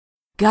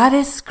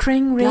Goddess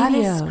KRING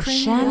Radio,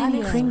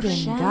 Shannon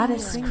Kringen,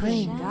 Goddess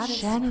KRING,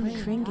 Shannon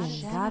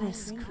Kringen,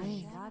 Goddess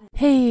KRING.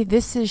 Hey,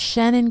 this is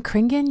Shannon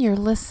Kringen. You're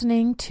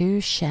listening to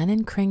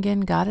Shannon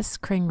Kringen, Goddess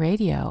KRING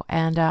Radio.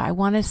 And I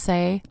want to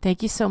say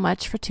thank you so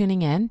much for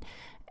tuning in.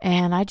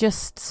 And I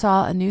just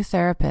saw a new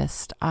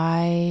therapist.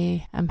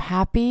 I am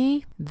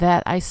happy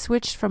that I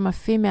switched from a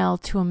female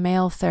to a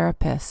male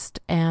therapist.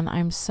 And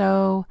I'm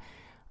so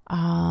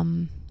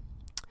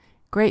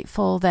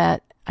grateful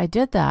that I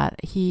did that.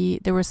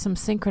 There was some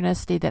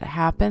synchronicity that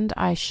happened.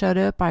 I showed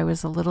up. I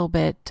was a little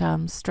bit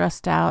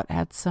stressed out,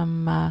 had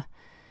some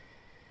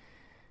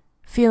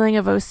feeling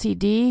of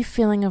OCD,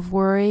 feeling of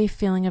worry,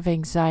 feeling of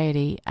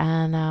anxiety.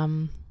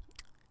 And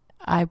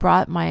I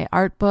brought my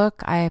art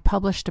book. I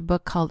published a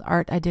book called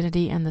Art,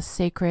 Identity, and the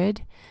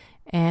Sacred.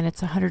 And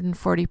it's a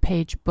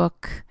 140-page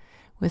book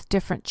with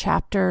different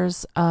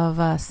chapters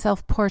of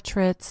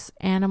self-portraits,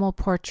 animal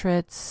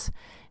portraits,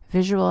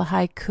 visual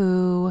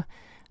haiku,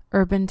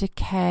 urban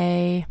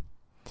decay,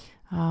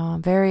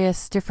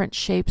 various different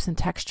shapes and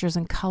textures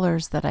and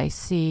colors that I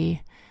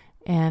see.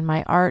 And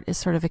my art is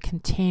sort of a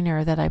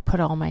container that I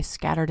put all my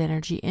scattered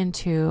energy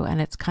into,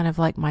 and it's kind of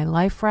like my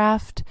life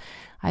raft.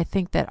 I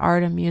think that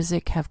art and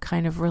music have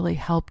kind of really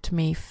helped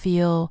me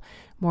feel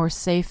more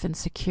safe and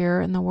secure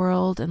in the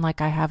world and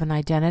like I have an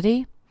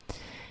identity.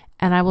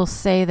 And I will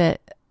say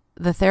that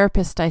the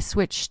therapist I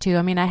switched to,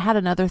 I had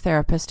another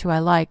therapist who I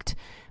liked,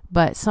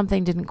 but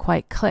something didn't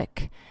quite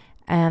click.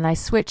 And I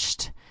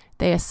switched.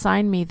 They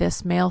assigned me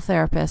this male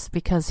therapist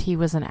because he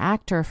was an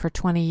actor for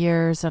 20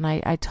 years. And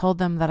I told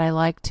them that I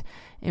liked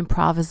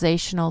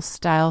improvisational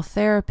style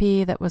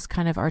therapy that was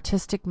kind of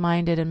artistic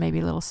minded and maybe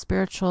a little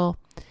spiritual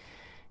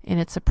in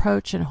its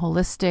approach, and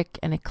holistic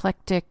and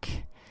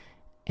eclectic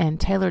and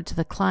tailored to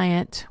the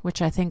client,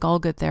 which I think all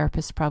good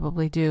therapists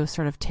probably do,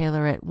 sort of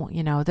tailor it.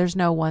 There's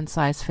no one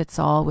size fits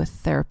all with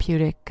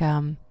therapeutic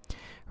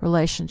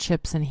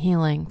relationships and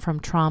healing from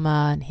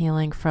trauma and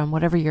healing from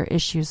whatever your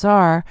issues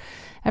are.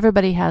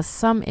 Everybody has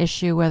some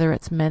issue, whether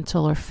it's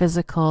mental or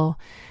physical.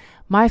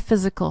 My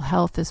physical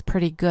health is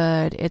pretty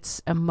good.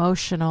 It's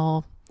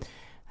emotional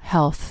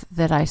health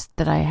that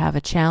I have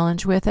a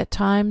challenge with at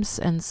times.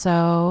 And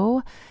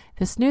so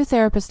this new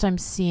therapist I'm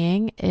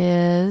seeing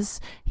is,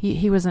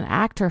 he was an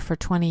actor for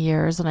 20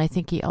 years, and I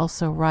think he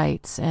also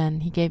writes.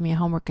 And he gave me a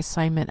homework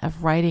assignment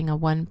of writing a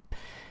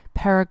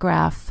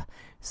 1-paragraph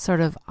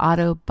sort of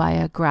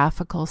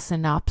autobiographical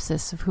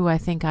synopsis of who I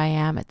think I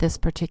am at this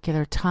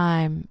particular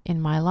time in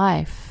my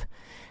life.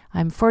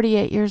 I'm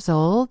 48 years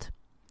old,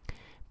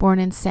 born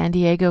in San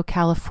Diego,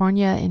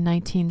 California in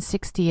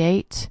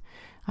 1968.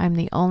 I'm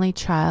the only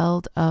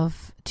child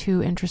of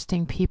 2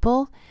 interesting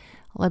people.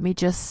 Let me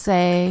just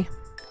say,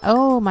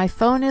 oh, my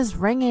phone is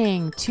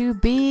ringing. To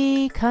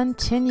be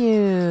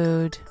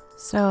continued.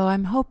 So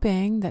I'm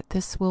hoping that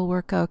this will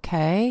work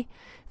okay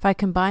if I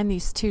combine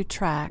these 2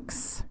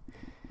 tracks.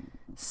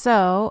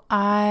 So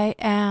I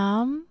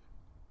am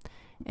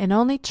an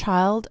only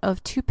child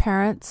of 2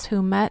 parents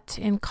who met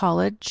in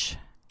college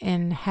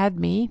and had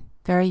me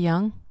very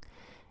young.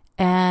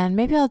 And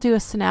maybe I'll do a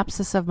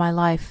synopsis of my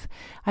life.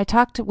 I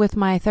talked with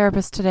my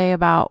therapist today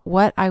about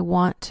what I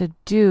want to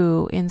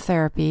do in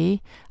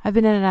therapy. I've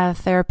been in and out of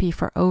therapy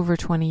for over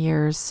 20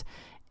 years,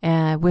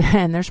 and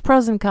there's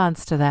pros and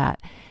cons to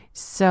that.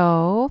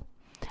 So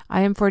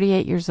I am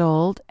 48 years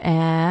old,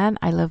 and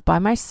I live by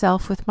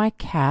myself with my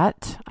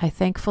cat. I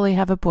thankfully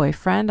have a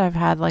boyfriend. I've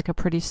had like a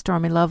pretty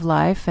stormy love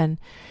life, and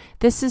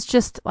this is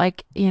just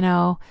like,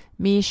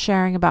 me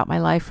sharing about my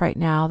life right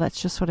now.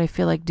 That's just what I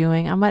feel like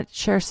doing. I might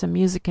share some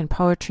music and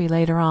poetry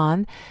later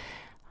on.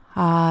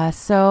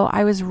 So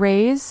I was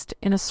raised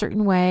in a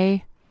certain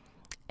way,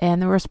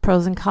 and there was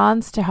pros and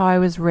cons to how I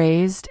was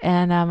raised,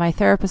 and my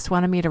therapist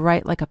wanted me to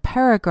write like a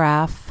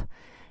paragraph.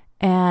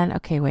 And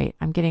okay, wait,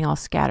 I'm getting all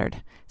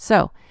scattered.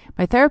 So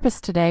my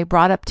therapist today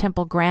brought up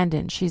Temple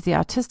Grandin. She's the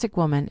autistic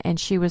woman, and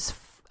she was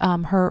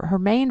her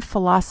main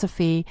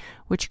philosophy,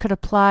 which could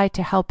apply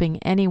to helping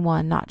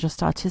anyone, not just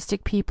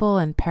autistic people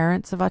and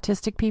parents of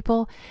autistic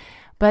people,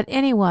 but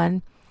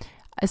anyone,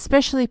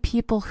 especially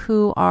people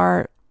who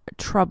are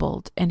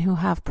troubled and who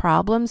have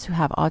problems, who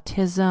have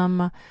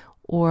autism,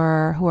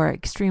 or who are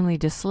extremely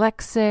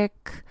dyslexic,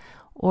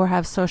 or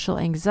have social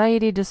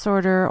anxiety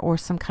disorder, or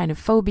some kind of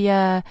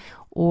phobia,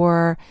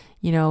 or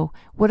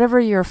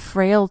whatever your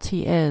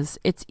frailty is.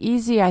 It's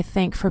easy, I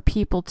think, for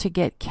people to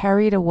get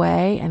carried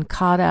away and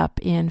caught up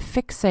in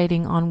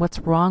fixating on what's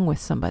wrong with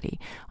somebody,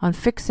 on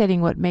fixating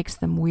what makes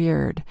them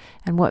weird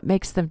and what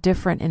makes them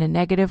different in a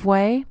negative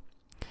way.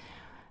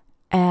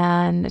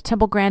 And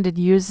Temple Grandin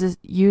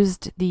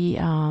used the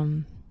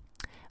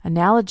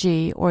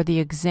analogy, or the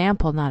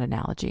example, not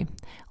analogy,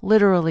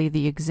 literally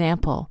the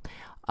example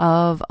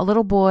of a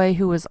little boy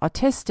who was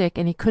autistic,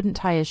 and he couldn't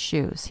tie his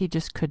shoes. He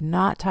just could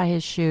not tie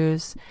his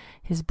shoes.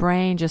 His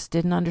brain just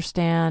didn't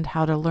understand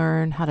how to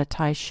learn how to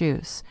tie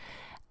shoes.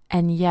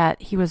 And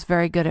yet he was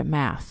very good at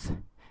math,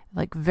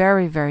 like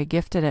very, very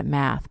gifted at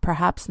math,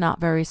 perhaps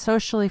not very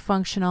socially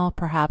functional,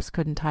 perhaps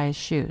couldn't tie his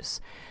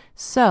shoes.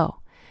 So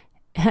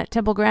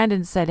Temple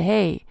Grandin said,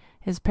 hey,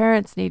 His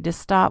parents need to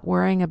stop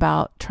worrying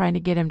about trying to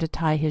get him to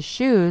tie his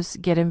shoes,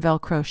 get him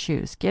Velcro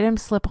shoes, get him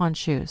slip-on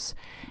shoes,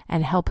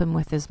 and help him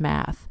with his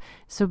math.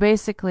 So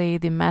basically,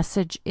 the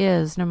message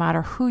is, no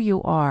matter who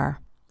you are,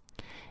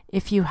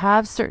 if you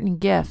have certain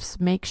gifts,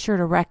 make sure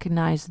to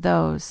recognize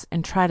those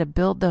and try to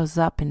build those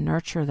up and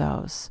nurture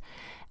those.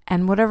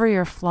 And whatever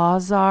your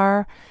flaws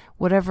are,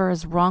 whatever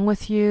is wrong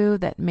with you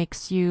that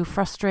makes you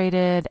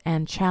frustrated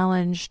and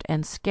challenged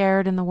and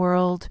scared in the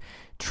world,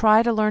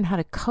 try to learn how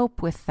to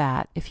cope with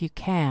that if you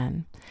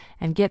can,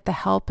 and get the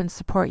help and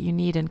support you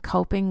need in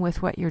coping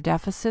with what your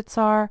deficits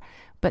are,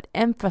 but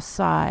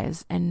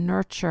emphasize and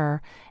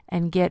nurture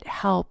and get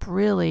help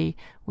really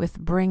with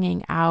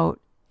bringing out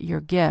your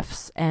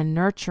gifts and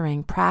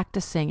nurturing,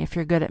 practicing if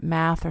you're good at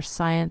math or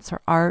science or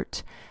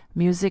art,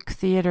 music,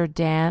 theater,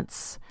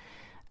 dance.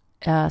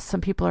 Some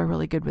people are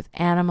really good with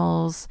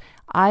animals.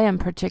 I am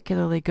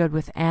particularly good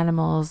with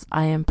animals.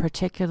 I am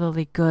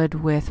particularly good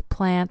with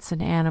plants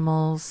and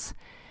animals.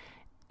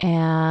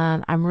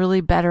 And I'm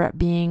really better at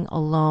being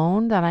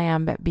alone than I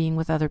am at being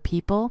with other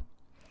people.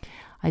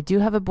 I do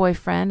have a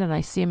boyfriend and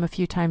I see him a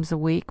few times a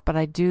week, but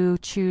I do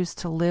choose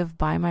to live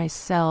by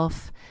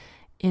myself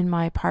in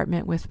my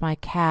apartment with my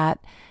cat.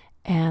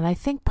 And I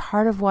think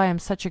part of why I'm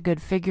such a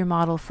good figure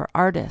model for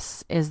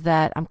artists is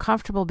that I'm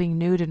comfortable being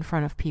nude in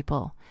front of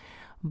people.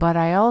 But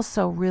I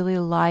also really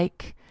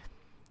like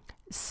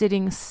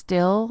sitting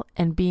still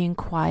and being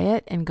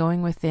quiet and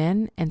going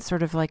within and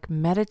sort of like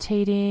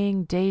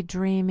meditating,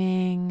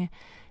 daydreaming,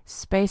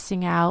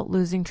 spacing out,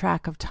 losing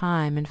track of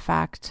time. In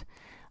fact,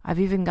 I've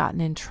even gotten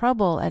in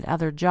trouble at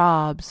other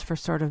jobs for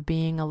sort of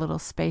being a little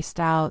spaced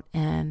out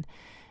and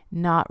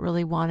not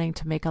really wanting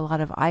to make a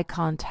lot of eye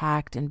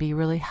contact and be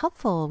really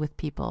helpful with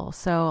people.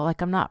 So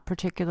like I'm not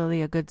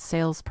particularly a good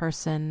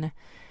salesperson.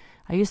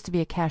 I used to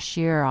be a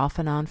cashier off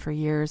and on for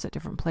years at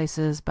different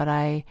places, but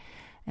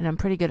I'm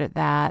pretty good at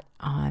that.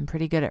 I'm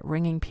pretty good at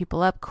ringing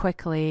people up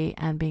quickly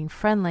and being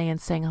friendly and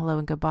saying hello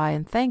and goodbye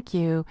and thank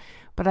you.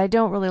 But I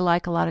don't really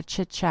like a lot of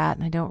chit chat,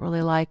 and I don't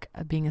really like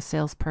being a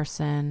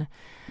salesperson.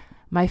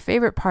 My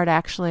favorite part,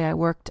 actually, I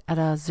worked at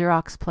a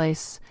Xerox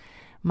place.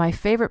 My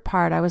favorite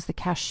part, I was the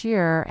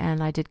cashier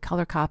and I did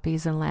color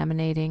copies and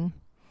laminating.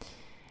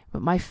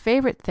 But my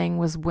favorite thing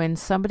was when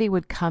somebody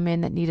would come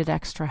in that needed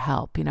extra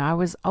help. You know, I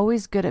was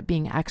always good at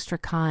being extra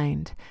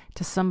kind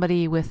to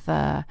somebody with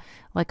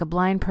like a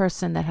blind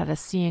person that had a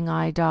seeing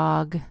eye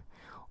dog,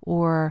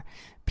 or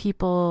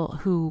people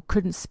who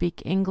couldn't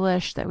speak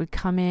English that would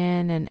come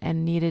in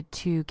and needed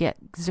to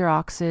get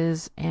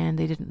Xeroxes and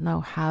they didn't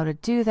know how to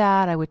do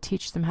that. I would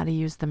teach them how to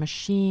use the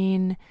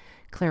machine,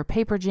 clear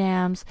paper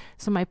jams.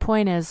 So my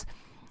point is,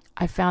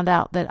 I found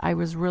out that I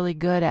was really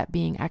good at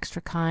being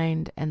extra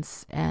kind and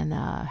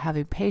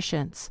having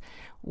patience,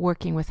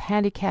 working with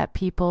handicapped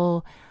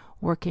people,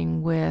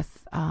 working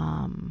with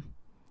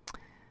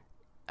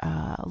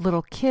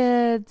little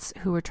kids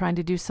who were trying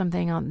to do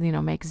something on,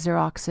 make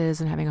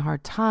Xeroxes and having a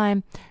hard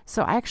time.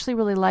 So I actually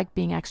really like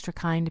being extra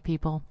kind to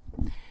people.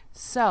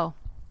 So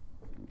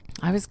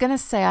I was going to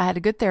say I had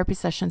a good therapy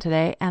session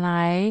today, and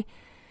I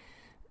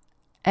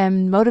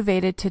am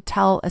motivated to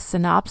tell a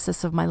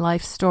synopsis of my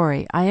life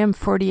story. I am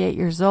 48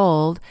 years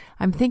old.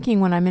 I'm thinking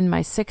when I'm in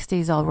my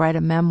 60s, I'll write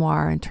a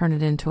memoir and turn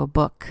it into a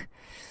book.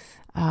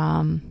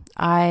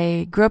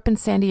 I grew up in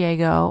San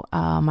Diego.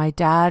 My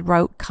dad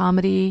wrote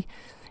comedy.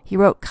 He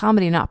wrote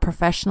comedy not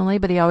professionally,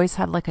 but he always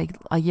had like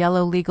a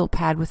yellow legal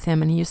pad with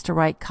him, and he used to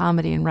write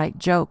comedy and write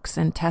jokes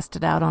and test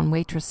it out on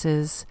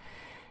waitresses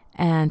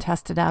and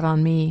test it out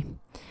on me.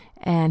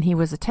 And he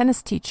was a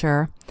tennis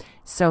teacher,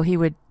 so he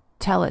would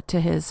tell it to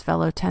his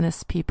fellow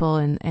tennis people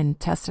and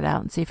test it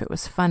out and see if it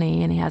was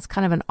funny. And he has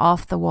kind of an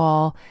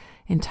off-the-wall,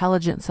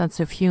 intelligent sense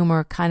of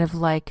humor, kind of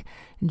like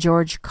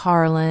George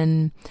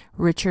Carlin,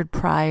 Richard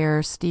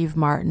Pryor, Steve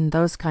Martin,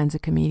 those kinds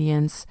of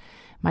comedians.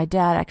 My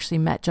dad actually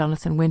met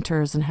Jonathan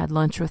Winters and had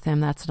lunch with him.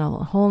 That's a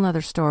whole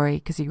other story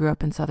because he grew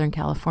up in Southern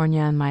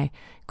California, and my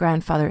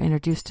grandfather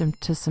introduced him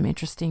to some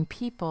interesting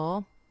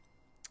people.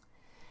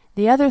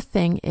 The other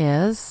thing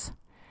is,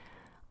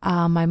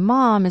 my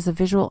mom is a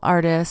visual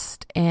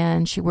artist,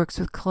 and she works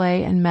with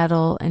clay and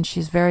metal, and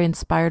she's very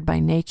inspired by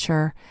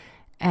nature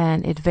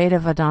and Advaita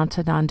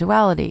Vedanta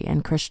non-duality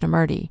and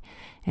Krishnamurti.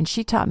 And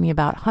she taught me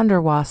about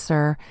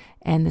Hundertwasser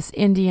and this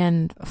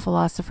Indian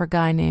philosopher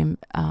guy named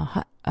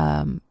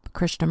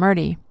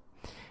Krishnamurti,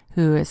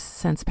 who has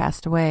since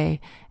passed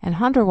away. And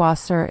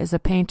Hundertwasser is a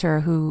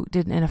painter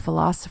and a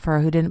philosopher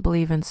who didn't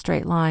believe in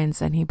straight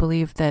lines, and he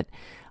believed that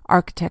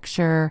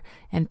architecture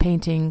and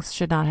paintings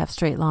should not have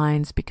straight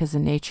lines because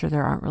in nature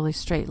there aren't really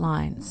straight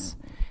lines.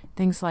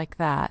 Things like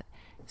that.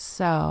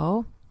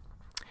 So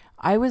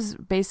I was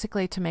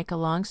basically, to make a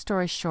long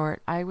story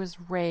short, I was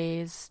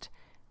raised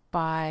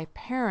by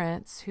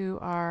parents who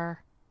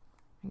are,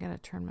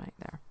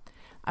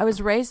 I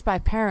was raised by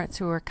parents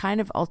who are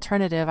kind of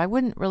alternative. I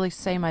wouldn't really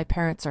say my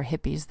parents are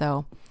hippies,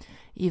 though,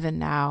 even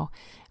now.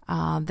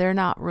 They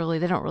don't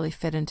really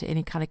fit into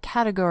any kind of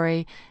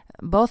category.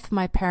 Both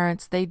my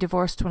parents, they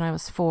divorced when I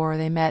was 4.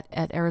 They met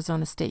at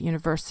Arizona State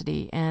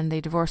University, and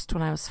they divorced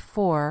when I was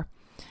 4.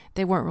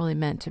 they weren't really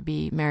meant to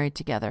be married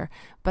together.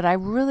 But I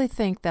really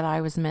think that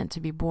I was meant to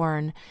be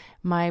born.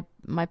 My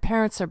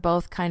parents are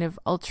both kind of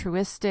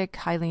altruistic,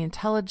 highly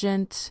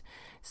intelligent,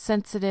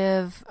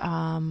 sensitive,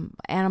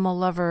 animal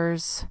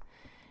lovers.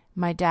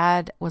 My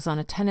dad was on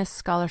a tennis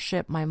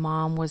scholarship. My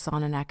mom was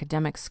on an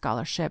academic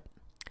scholarship.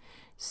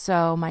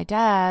 So my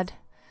dad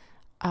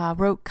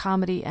wrote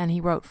comedy and he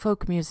wrote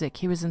folk music.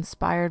 He was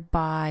inspired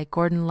by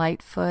Gordon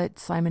Lightfoot,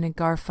 Simon and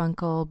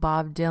Garfunkel,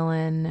 Bob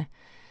Dylan,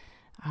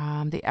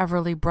 the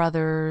Everly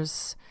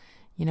Brothers,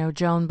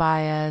 Joan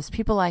Baez,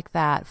 people like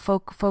that,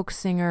 folk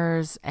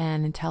singers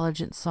and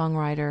intelligent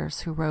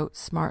songwriters who wrote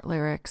smart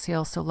lyrics. He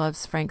also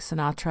loves Frank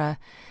Sinatra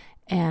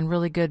and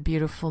really good,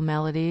 beautiful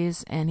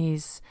melodies. And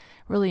he's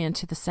really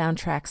into the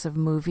soundtracks of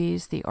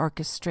movies, the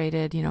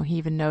orchestrated, he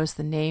even knows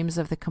the names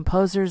of the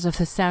composers of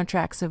the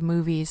soundtracks of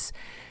movies.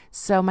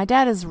 So my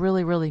dad is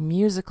really, really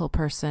musical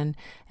person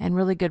and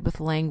really good with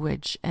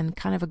language and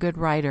kind of a good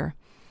writer.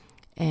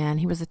 And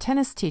he was a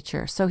tennis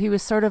teacher. So he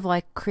was sort of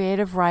like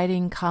creative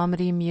writing,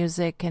 comedy,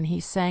 music, and he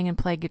sang and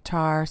played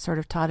guitar, sort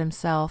of taught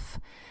himself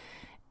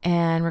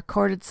and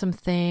recorded some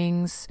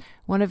things.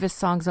 One of his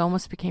songs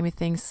almost became a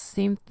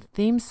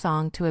theme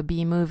song to a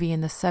B movie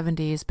in the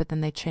 70s, but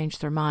then they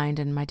changed their mind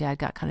and my dad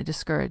got kind of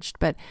discouraged.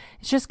 But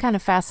it's just kind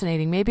of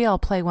fascinating. Maybe I'll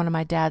play one of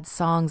my dad's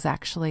songs,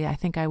 actually. I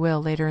think I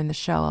will later in the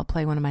show. I'll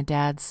play one of my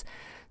dad's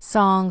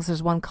songs.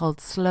 There's one called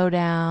Slow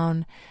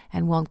Down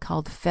and one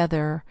called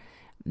Feather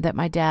that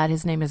my dad,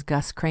 his name is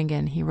Gus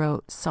Kringen, he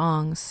wrote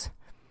songs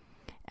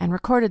and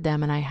recorded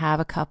them, and I have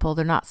a couple.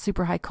 They're not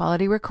super high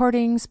quality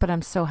recordings, but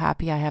I'm so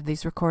happy I have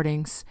these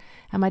recordings.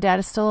 And my dad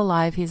is still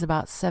alive. He's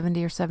about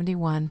 70 or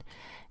 71,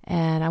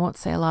 and I won't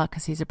say a lot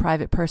because he's a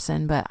private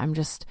person, but I'm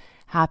just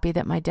happy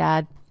that my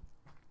dad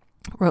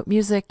wrote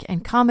music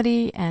and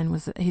comedy, and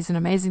he's an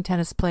amazing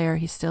tennis player.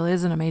 He still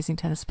is an amazing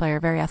tennis player,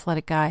 very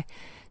athletic guy.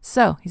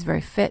 So he's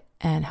very fit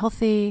and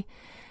healthy.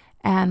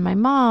 And my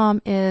mom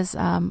is,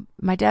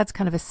 my dad's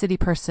kind of a city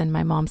person.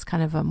 My mom's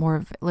kind of a more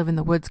of live in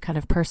the woods kind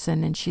of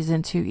person, and she's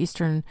into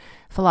Eastern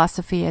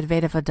philosophy,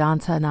 Advaita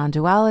Vedanta,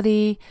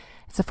 non-duality.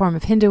 It's a form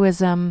of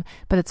Hinduism,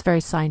 but it's very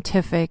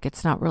scientific.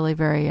 It's not really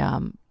very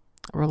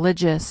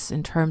religious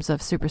in terms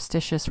of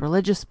superstitious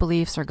religious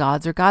beliefs or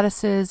gods or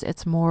goddesses.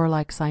 It's more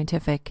like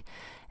scientific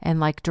and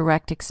like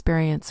direct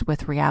experience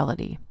with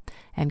reality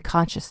and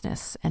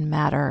consciousness and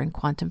matter and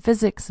quantum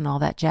physics and all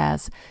that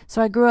jazz.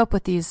 So I grew up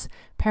with these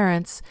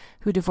parents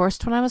who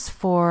divorced when I was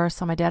 4,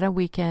 saw my dad on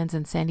weekends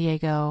in San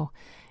Diego.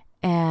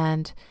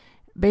 And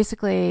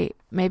basically,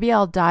 maybe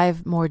I'll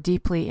dive more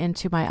deeply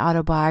into my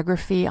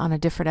autobiography on a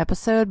different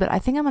episode, but I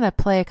think I'm going to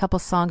play a couple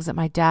songs that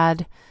my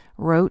dad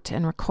wrote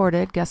and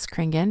recorded, Gus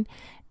Kringen,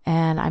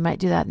 and I might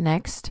do that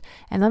next.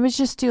 And let me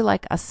just do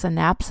like a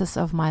synopsis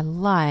of my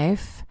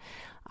life.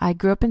 I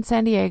grew up in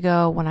San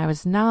Diego. When I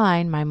was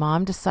 9, my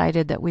mom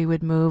decided that we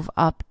would move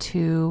up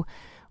to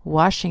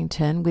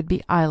Washington,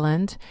 Whidbey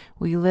Island.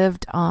 We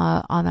lived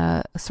on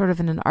a sort of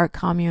in an art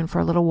commune for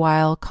a little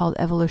while called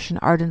Evolution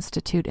Art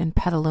Institute in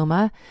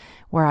Petaluma,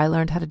 where I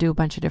learned how to do a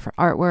bunch of different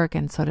artwork,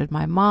 and so did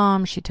my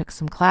mom. She took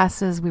some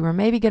classes. We were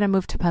maybe going to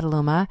move to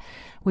Petaluma.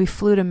 We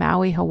flew to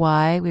Maui,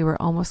 Hawaii. We were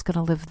almost going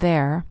to live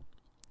there.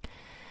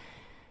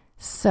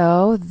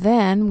 So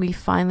then we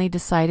finally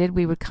decided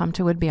we would come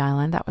to Whidbey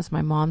Island. That was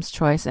my mom's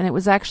choice. And it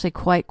was actually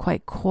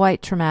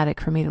quite traumatic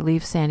for me to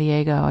leave San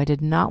Diego. I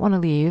did not want to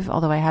leave,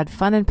 although I had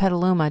fun in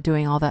Petaluma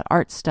doing all that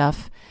art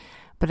stuff.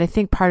 But I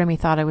think part of me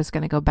thought I was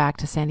going to go back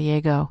to San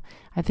Diego.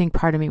 I think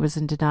part of me was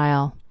in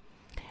denial.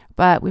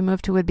 But we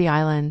moved to Whidbey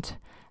Island,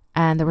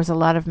 and there was a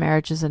lot of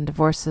marriages and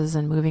divorces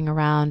and moving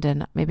around,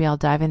 and maybe I'll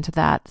dive into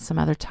that some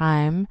other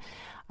time.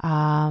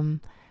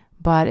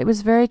 But it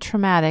was very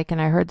traumatic,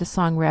 and I heard the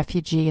song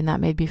Refugee, and that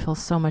made me feel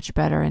so much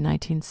better in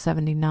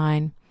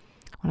 1979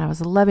 when I was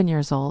 11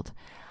 years old.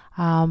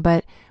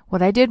 But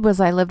what I did was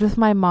I lived with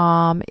my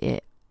mom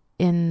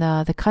in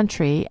the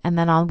country, and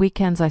then on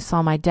weekends I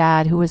saw my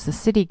dad, who was the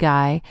city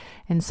guy,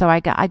 and so I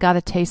got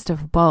a taste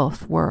of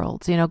both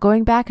worlds. You know,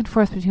 going back and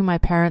forth between my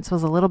parents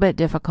was a little bit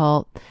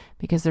difficult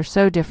because they're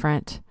so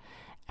different,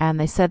 and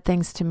they said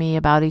things to me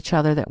about each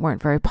other that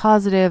weren't very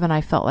positive, and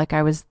I felt like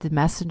I was the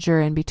messenger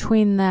in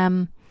between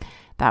them.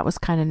 That was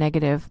kind of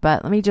negative,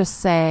 but let me just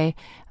say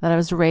that I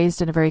was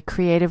raised in a very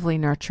creatively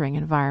nurturing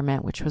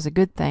environment, which was a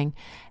good thing.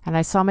 And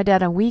I saw my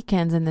dad on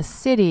weekends in the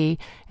city,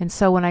 and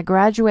so when I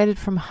graduated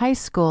from high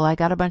school, I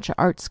got a bunch of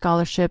art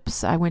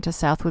scholarships. I went to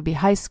South Whidbey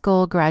High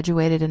School,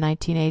 graduated in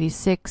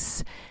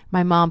 1986.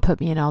 My mom put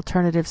me in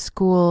alternative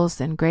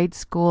schools and grade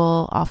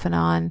school off and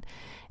on,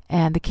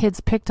 and the kids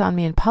picked on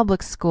me in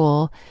public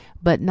school,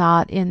 but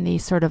not in the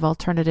sort of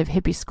alternative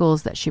hippie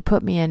schools that she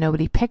put me in.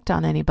 Nobody picked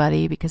on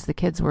anybody because the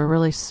kids were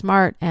really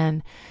smart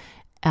and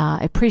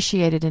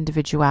appreciated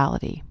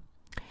individuality.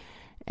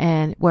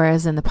 And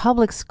whereas in the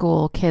public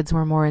school, kids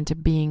were more into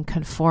being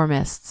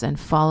conformists and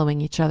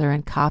following each other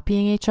and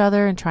copying each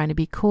other and trying to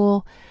be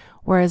cool.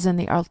 Whereas in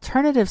the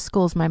alternative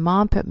schools my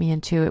mom put me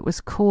into, it was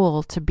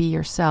cool to be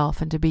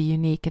yourself and to be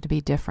unique and to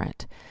be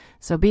different.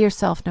 So be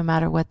yourself no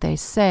matter what they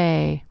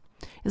say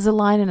is a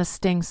line in a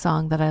Sting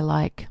song that I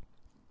like.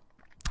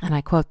 And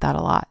I quote that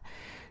a lot.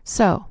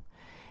 So,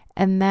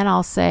 and then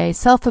I'll say,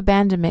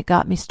 self-abandonment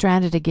got me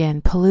stranded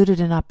again, polluted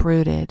and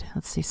uprooted.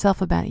 Let's see,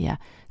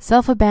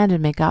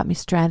 self-abandonment got me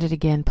stranded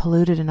again,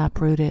 polluted and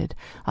uprooted.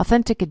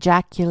 Authentic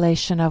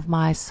ejaculation of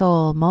my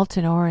soul,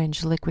 molten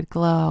orange, liquid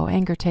glow,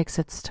 anger takes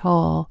its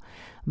toll,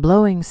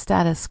 blowing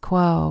status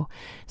quo.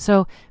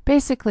 So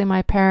basically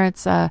my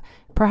parents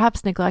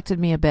perhaps neglected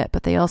me a bit,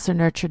 but they also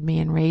nurtured me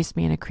and raised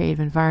me in a creative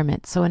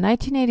environment. So in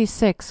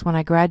 1986, when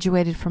I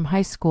graduated from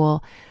high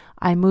school,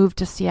 I moved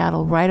to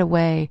Seattle right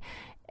away,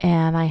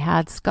 and I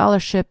had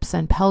scholarships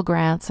and Pell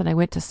Grants, and I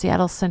went to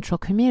Seattle Central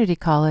Community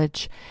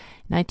College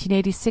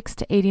 1986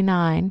 to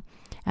 89,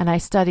 and I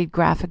studied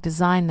graphic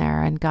design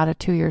there and got a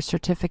 2-year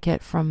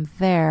certificate from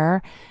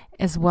there,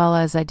 as well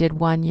as I did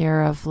 1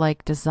 year of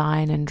like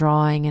design and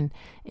drawing and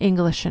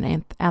English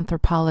and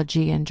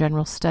anthropology and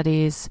general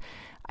studies.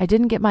 I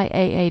didn't get my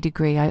AA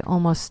degree. I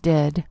almost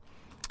did.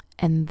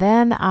 And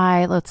then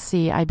I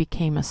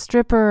became a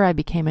stripper. I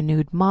became a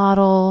nude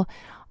model.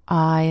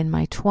 In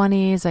my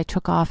 20s, I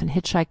took off and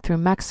hitchhiked through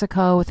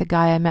Mexico with a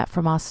guy I met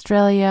from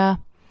Australia.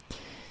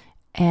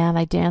 And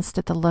I danced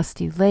at the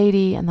Lusty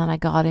Lady, and then I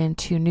got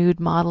into nude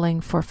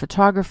modeling for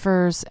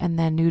photographers, and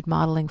then nude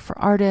modeling for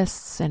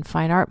artists and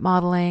fine art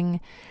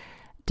modeling.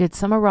 Did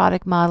some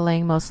erotic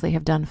modeling, mostly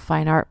have done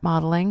fine art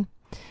modeling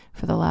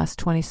for the last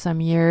 20-some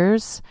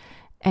years.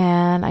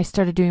 And I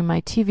started doing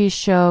my TV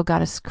show,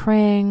 Goddess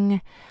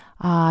KRING.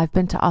 I've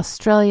been to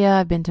Australia,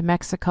 I've been to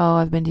Mexico,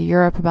 I've been to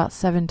Europe about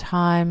 7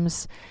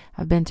 times.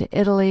 I've been to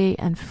Italy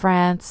and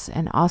France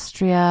and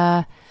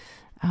Austria,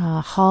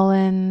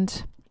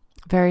 Holland,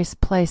 various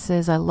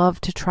places. I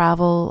love to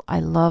travel. I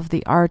love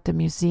the art, the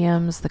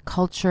museums, the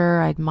culture.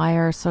 I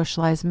admire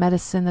socialized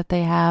medicine that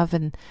they have.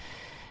 And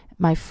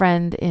my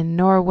friend in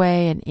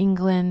Norway and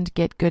England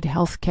get good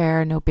health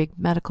care, no big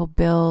medical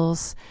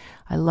bills.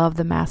 I love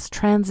the mass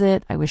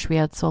transit. I wish we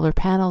had solar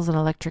panels and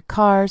electric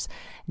cars.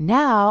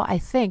 Now, I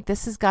think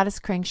this is Goddess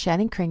KRING,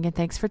 Shannon Kringen.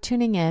 Thanks for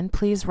tuning in.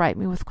 Please write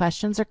me with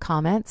questions or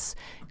comments.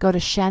 Go to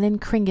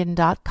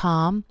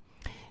shannonkringen.com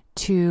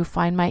to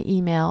find my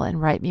email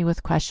and write me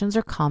with questions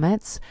or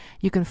comments.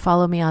 You can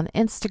follow me on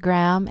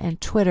Instagram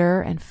and Twitter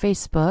and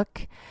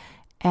Facebook.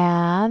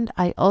 And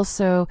I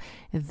also,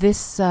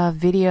 this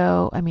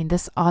audio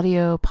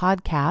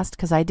podcast,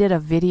 because I did a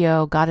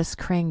video, Goddess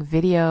KRING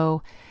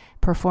video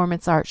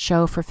performance art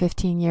show for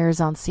 15 years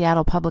on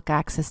Seattle Public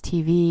Access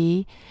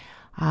TV.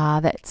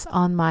 That's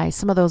on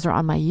some of those are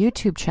on my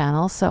YouTube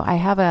channel. So I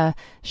have a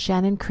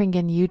Shannon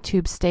Kringen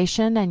YouTube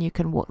station, and you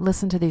can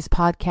listen to these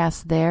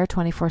podcasts there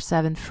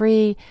 24/7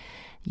 free.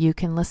 You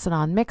can listen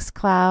on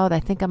Mixcloud. I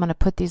think I'm going to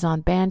put these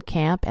on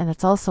Bandcamp, and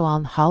it's also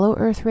on Hollow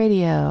Earth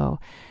Radio.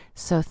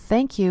 So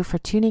thank you for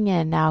tuning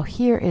in. Now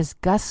here is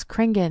Gus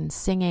Kringen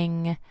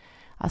singing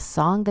a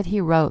song that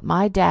he wrote.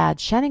 My dad,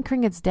 Shannon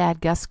Kringen's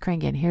dad, Gus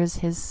Kringen. Here's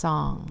his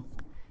song.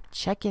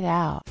 Check it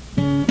out.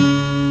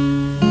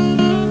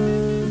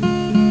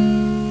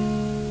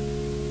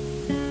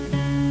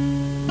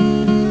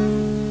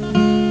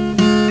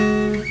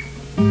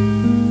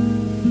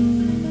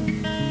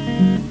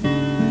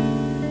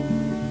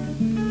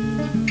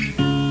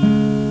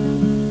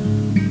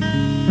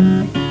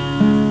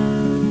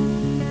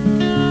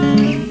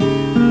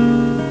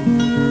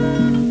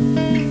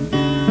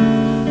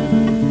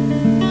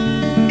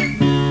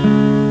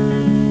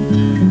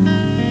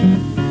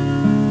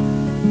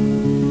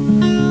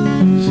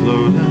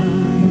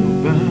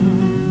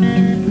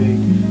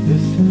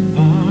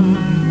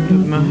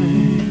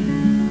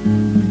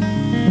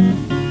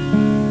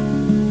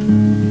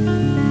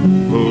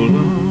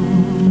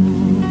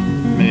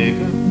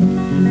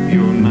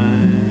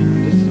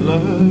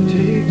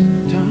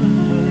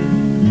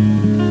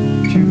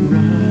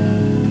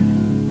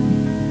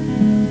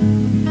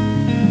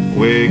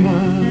 Wake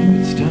up,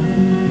 it's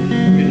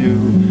time, you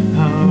knew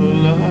how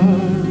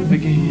love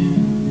began.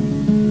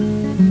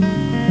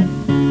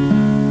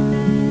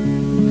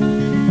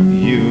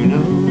 You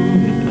know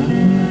and I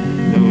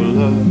know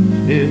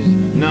love is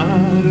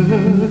not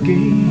a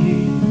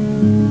game.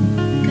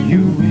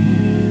 You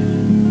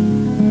win.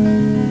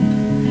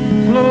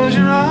 Close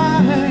your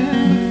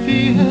eyes,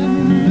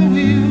 feeling the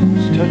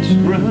wheels touch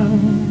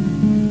ground.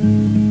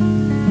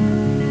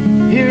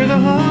 Hear the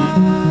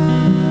heart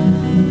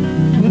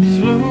with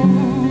slow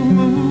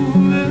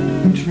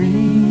moving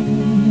dreams.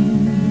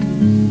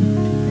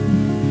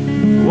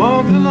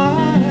 Walk the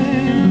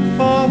line,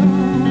 follow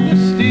the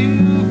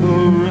steel go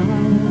round.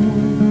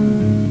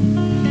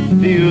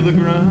 Feel the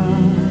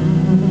ground,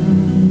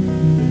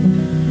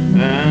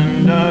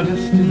 and our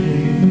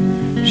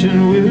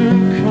destination will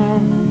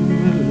come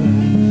at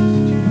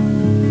last.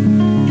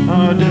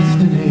 Our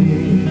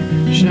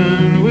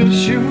destination will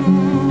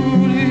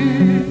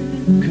surely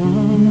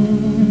come.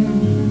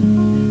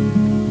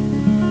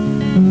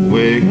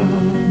 Wake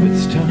up,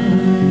 it's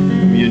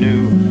time, you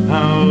knew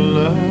how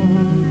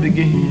love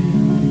begins.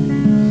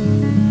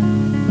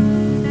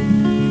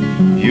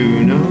 You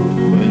know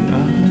and I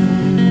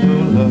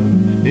know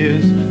love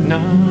is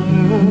not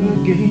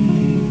a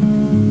game.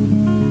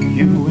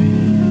 You win.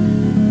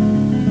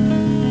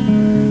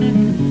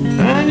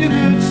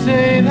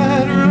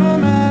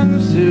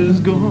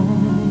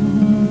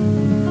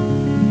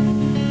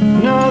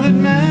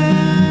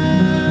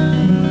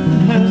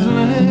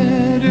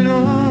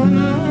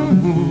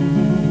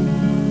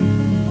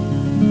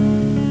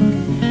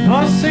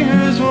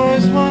 His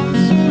voice was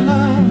so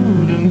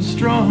loud and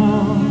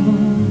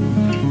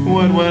strong.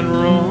 What went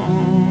wrong?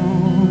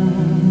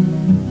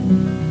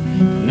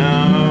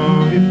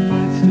 Now he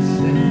fights to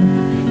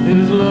sing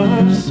his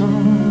love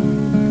song.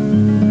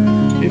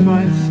 He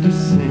fights to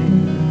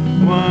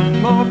sing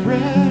one more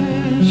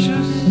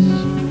precious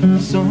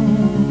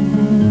song.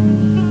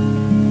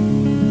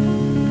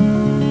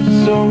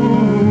 So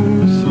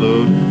slow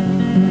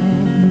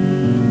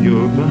down,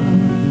 you're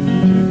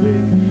bound to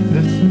break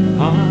this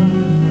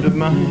heart of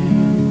mine.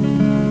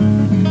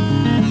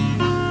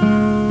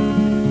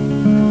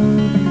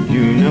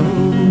 You know,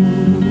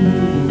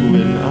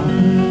 and I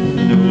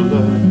know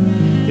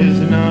love is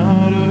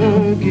not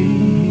a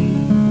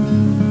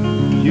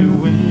game. You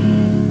win.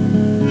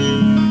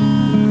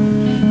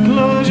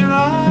 Close your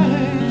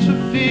eyes for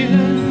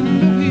feeling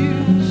the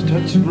wheels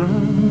touch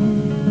ground.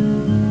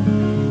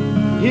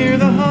 Hear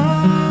the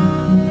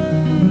hum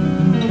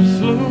of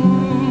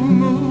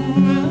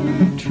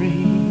slow-moving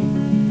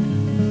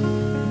trains.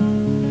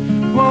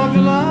 Walk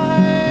the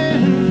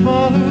line and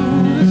follow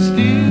the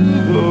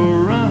steel go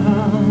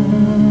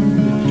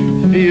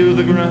round. Feel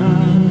the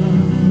ground,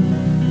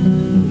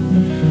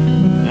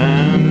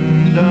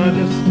 and our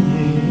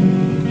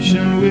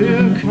destination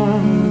will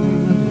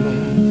come at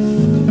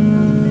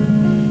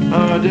last.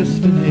 Our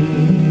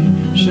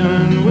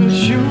destination will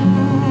surely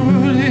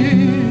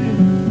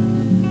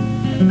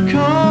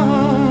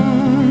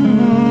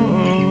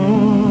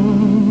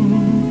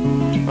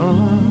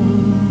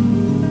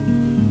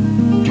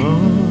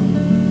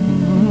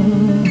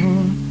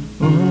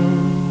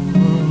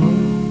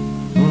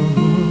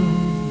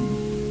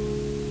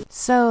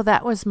So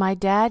that was my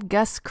dad,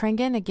 Gus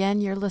Kringen.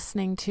 Again, you're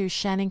listening to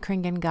Shannon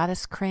Kringen,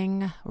 Goddess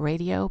KRING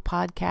radio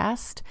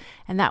podcast.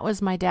 And that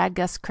was my dad,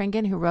 Gus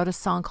Kringen, who wrote a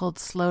song called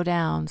Slow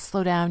Down.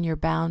 Slow down, you're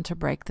bound to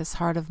break this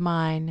heart of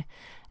mine.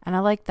 And I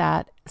like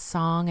that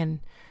song, and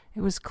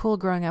it was cool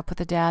growing up with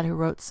a dad who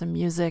wrote some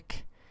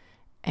music.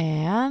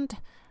 And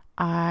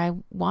I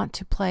want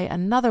to play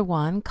another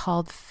one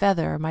called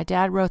Feather. My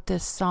dad wrote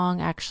this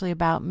song actually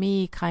about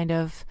me, kind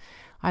of.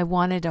 I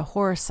wanted a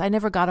horse. I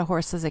never got a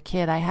horse as a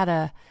kid. I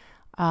had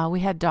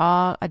we had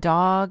a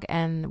dog,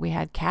 and we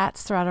had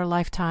cats throughout our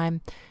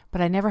lifetime,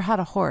 but I never had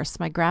a horse.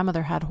 My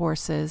grandmother had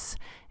horses,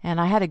 and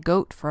I had a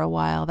goat for a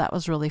while. That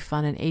was really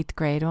fun in 8th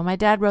grade. Well, my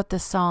dad wrote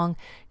this song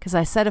because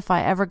I said if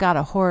I ever got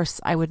a horse,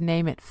 I would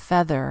name it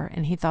Feather,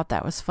 and he thought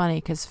that was funny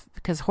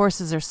because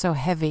horses are so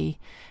heavy,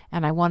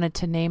 and I wanted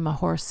to name a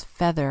horse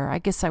Feather. I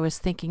guess I was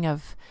thinking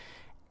of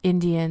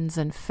Indians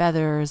and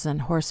feathers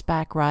and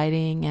horseback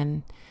riding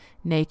and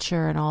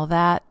nature and all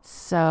that.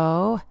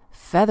 So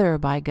Feather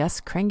by Gus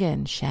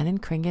Kringen, Shannon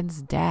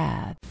Kringen's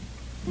dad.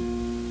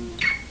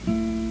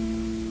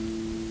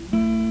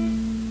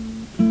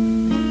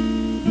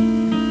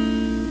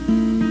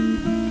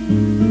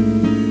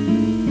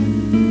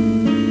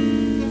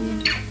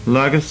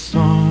 Like a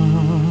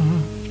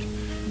soft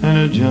and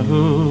a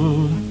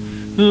gentle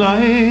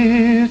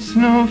light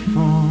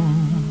snowfall,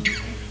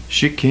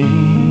 she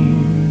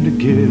came to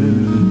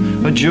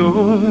give a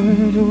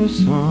joy to a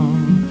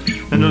song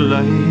and a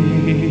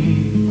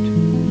light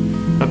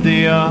up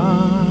the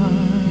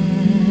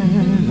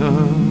eyes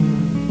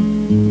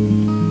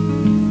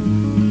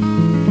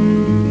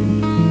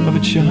of a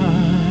child.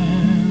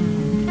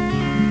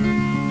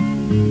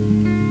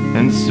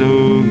 And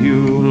so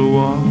you'll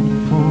walk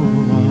for a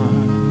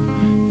while,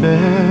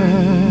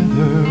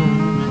 feather,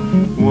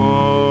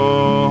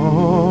 walk.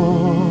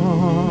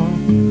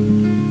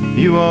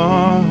 You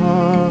are a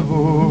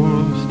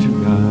horse to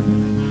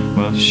ride,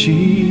 while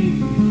she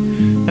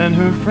and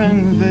her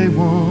friends, they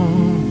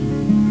want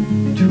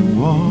to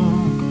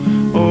walk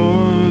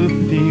o'er the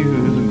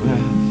fields of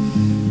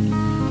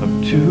grass up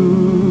to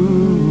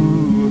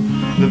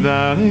the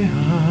valley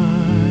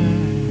high.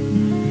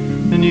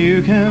 And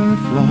you can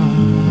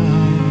fly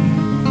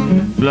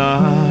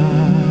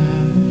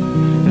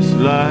just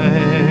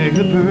like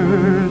the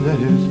bird that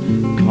is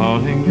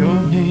calling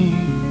your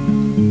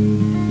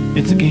name.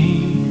 It's a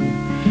game.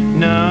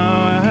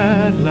 Now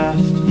at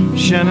last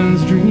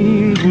Shannon's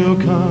dreams will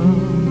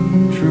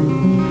come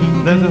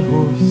true. There's a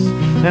horse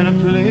and a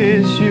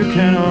place you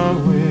can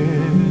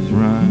always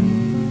run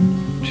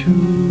to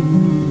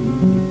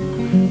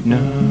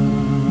now.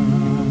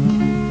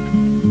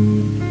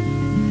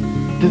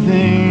 To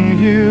think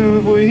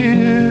you've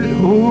waited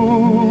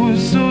oh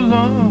so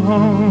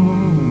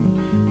long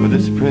for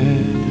this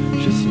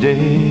precious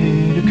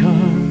day to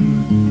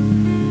come,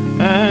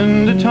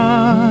 and a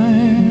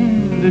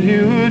time that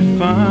you would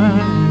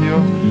find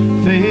your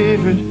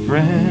favorite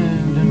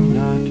friend and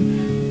not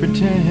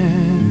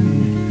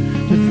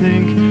pretend to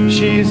think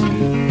she's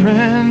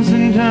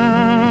prancing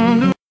down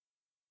the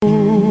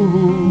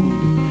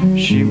road.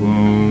 She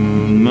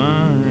won't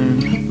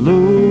mind low.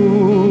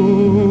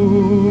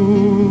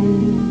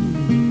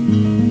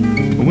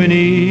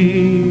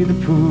 Winnie the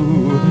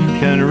Pooh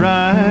can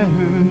ride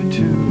her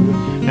too,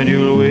 and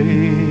you'll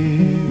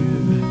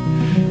wave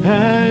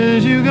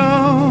as you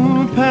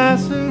go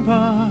passing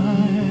by.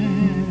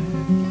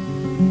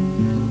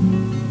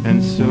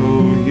 And so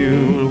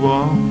you'll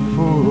walk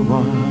for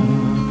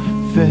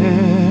one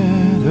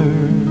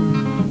feather,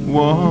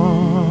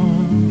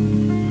 one.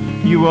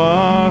 You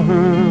are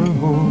her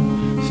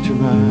horse to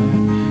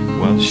ride,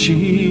 while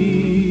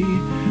she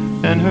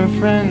and her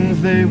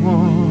friends, they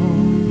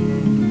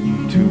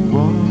want to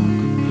walk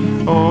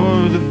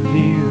o'er the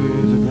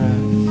fields of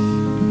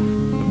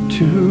grass up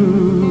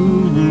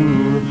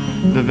to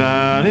the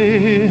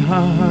valley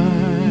high,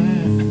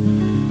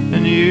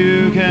 and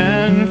you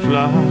can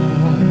fly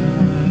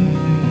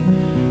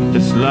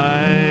just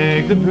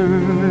like the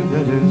bird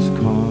that is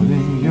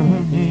calling your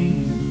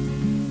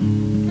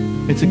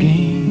name. It's a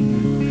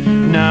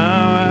game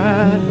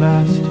now at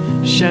last.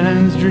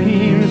 Shannon's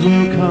dreams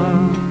will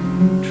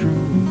come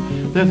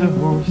true. There's a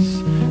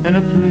horse and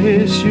a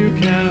place you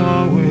can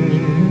always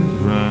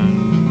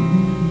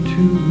run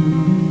to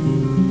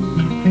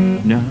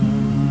now.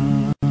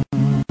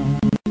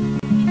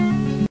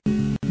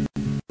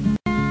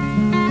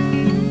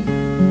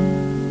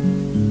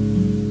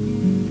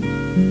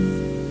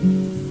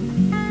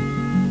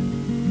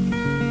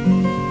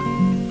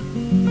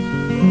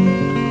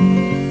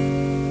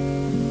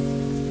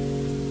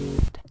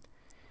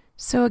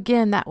 So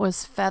again, that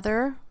was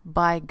Feather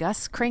by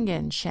Gus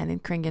Kringen, Shannon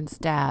Kringen's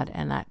dad,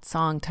 and that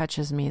song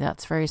touches me.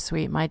 That's very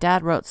sweet. My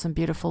dad wrote some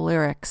beautiful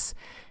lyrics,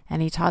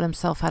 and he taught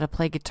himself how to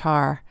play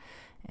guitar,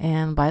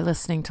 and by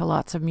listening to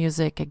lots of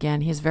music.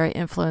 Again, he's very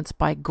influenced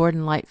by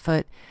Gordon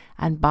Lightfoot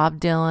and Bob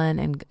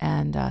Dylan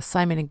and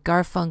Simon and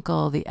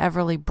Garfunkel, the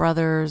Everly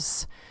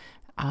Brothers,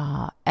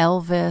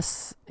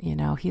 Elvis. You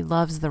know, he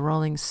loves the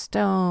Rolling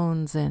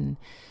Stones and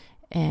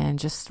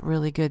just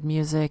really good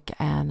music.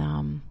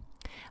 And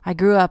I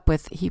grew up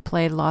with, he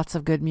played lots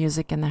of good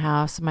music in the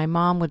house. My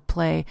mom would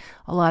play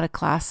a lot of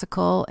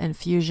classical and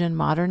fusion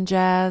modern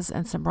jazz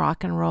and some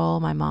rock and roll.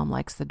 My mom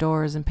likes the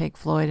Doors and Pink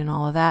Floyd and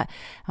all of that.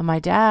 And my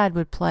dad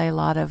would play a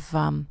lot of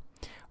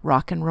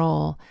rock and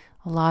roll,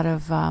 a lot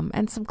of,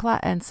 and some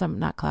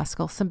not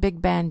classical, some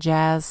big band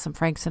jazz, some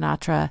Frank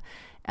Sinatra,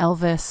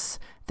 Elvis,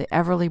 the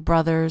Everly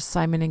Brothers,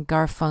 Simon and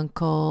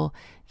Garfunkel,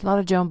 a lot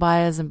of Joan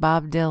Baez and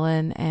Bob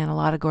Dylan, and a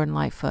lot of Gordon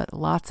Lightfoot.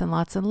 Lots and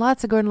lots and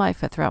lots of Gordon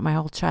Lightfoot throughout my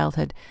whole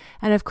childhood.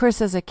 And of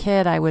course, as a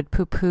kid, I would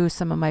poo-poo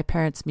some of my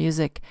parents'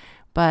 music,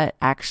 but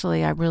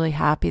actually, I'm really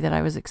happy that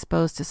I was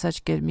exposed to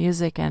such good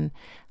music and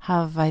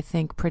have, I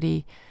think,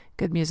 pretty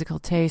good musical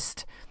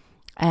taste.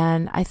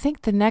 And I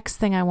think the next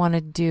thing I want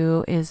to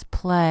do is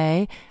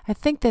play. I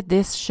think that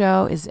this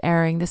show is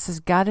airing. This is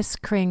Goddess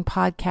KRING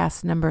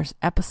podcast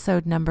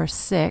episode number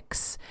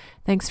 6.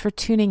 Thanks for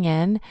tuning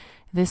in.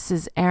 This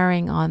is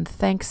airing on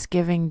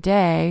Thanksgiving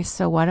Day,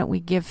 so why don't we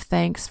give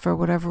thanks for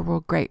whatever we're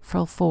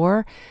grateful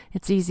for.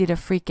 It's easy to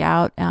freak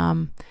out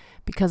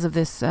because of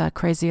this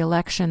crazy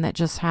election that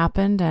just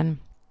happened and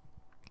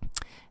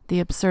the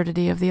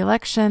absurdity of the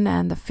election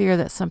and the fear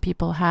that some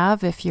people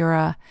have. If you're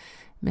a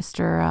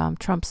Mr.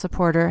 Trump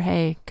supporter,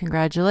 hey,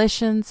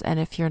 congratulations. And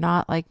if you're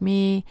not like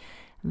me,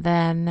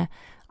 then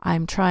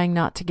I'm trying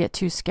not to get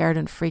too scared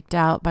and freaked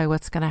out by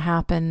what's going to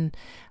happen.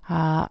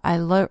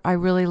 I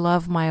really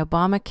love my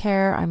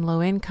Obamacare. I'm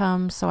low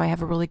income, so I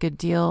have a really good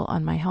deal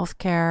on my health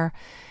care,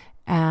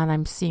 and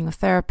I'm seeing a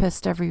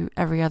therapist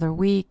every other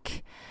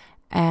week,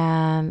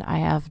 and I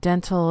have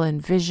dental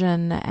and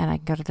vision, and I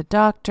can go to the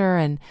doctor.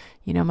 And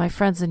you know, my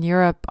friends in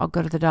Europe, I'll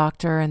go to the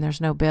doctor and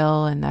there's no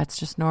bill, and that's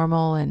just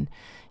normal. And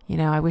you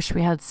know, I wish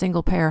we had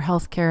single payer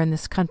health care in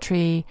this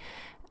country.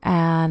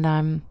 And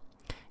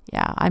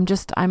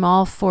I'm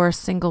all for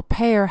single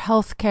payer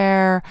health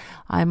care.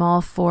 I'm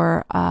all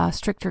for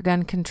stricter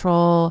gun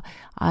control.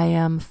 I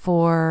am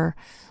for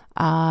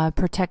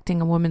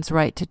protecting a woman's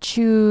right to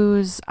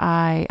choose.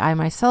 I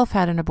myself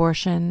had an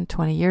abortion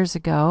 20 years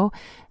ago.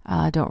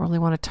 Don't really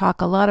want to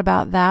talk a lot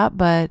about that,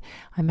 but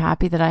I'm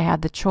happy that I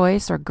had the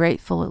choice, or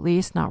grateful at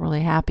least, not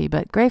really happy,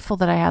 but grateful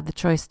that I had the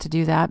choice to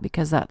do that,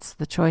 because that's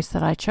the choice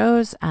that I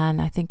chose.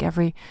 And I think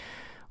every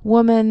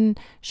woman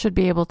should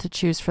be able to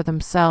choose for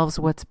themselves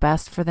what's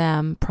best for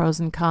them, pros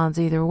and cons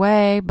either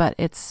way, but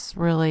it's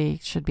really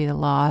should be the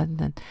law.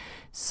 And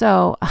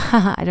so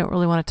I don't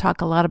really want to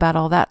talk a lot about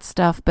all that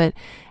stuff, but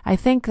I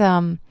think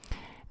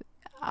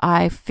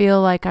I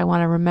feel like I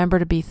want to remember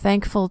to be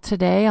thankful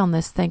today on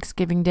this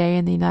Thanksgiving Day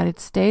in the United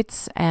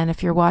States. And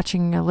if you're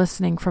watching or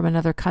listening from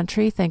another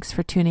country, thanks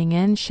for tuning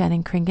in.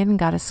 Shannon Kringen,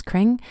 Goddess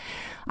KRING.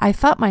 I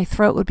thought my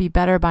throat would be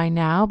better by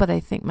now, but I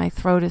think my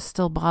throat is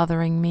still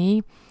bothering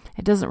me.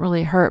 It doesn't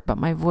really hurt, but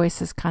my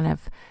voice is kind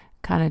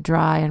of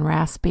dry and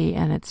raspy,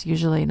 and it's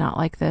usually not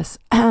like this.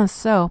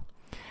 So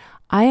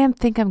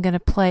think I'm going to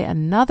play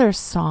another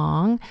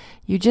song.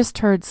 You just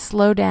heard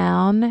Slow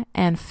Down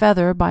and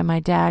Feather by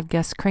my dad,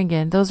 Gus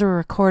Kringen. Those were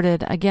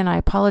recorded. Again, I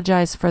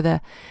apologize for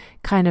the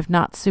kind of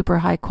not super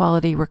high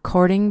quality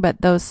recording,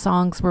 but those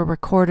songs were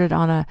recorded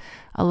on a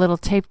little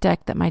tape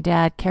deck that my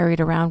dad carried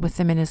around with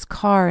him in his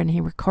car, and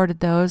he recorded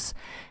those.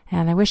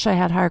 And I wish I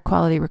had higher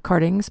quality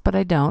recordings, but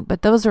I don't.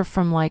 But those are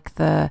from I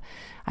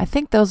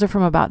think those are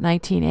from about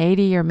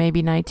 1980 or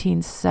maybe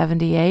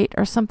 1978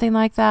 or something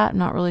like that. I'm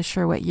not really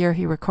sure what year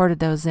he recorded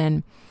those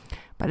in,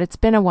 but it's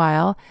been a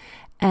while.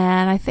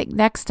 And I think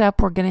next up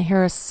we're going to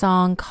hear a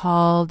song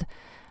called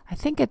I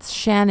think it's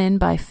Shannon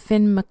by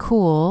Finn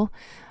McCool.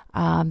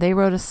 They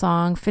wrote a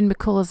song. Finn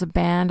McCool is a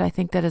band, I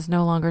think, that is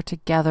no longer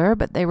together,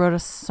 but they wrote a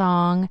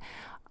song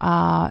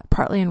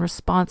partly in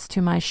response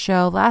to my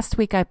show. Last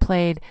week I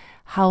played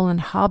Howlin'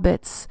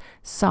 Hobbit's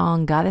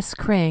song Goddess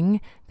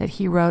KRING that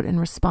he wrote in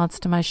response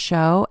to my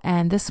show,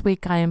 and this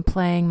week I am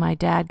playing my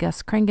dad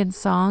Gus Kringen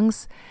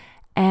songs,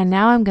 and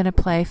now I'm going to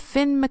play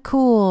Finn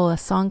McCool, a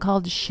song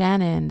called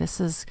Shannon.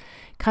 This is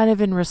kind of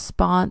in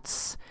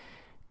response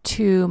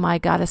to my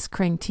Goddess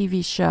KRING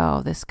TV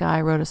show. This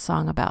guy wrote a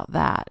song about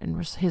that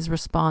and his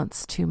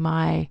response to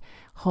my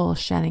whole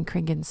Shannon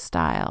Kringen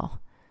style.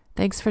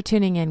 Thanks for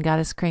tuning in,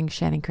 Goddess KRING,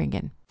 Shannon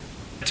Kringen.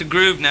 To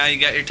groove now, you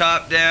got your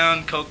top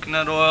down,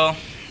 coconut oil.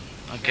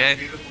 Okay,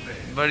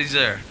 everybody's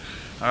there.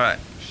 All right,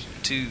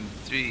 2,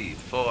 3,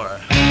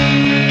 4.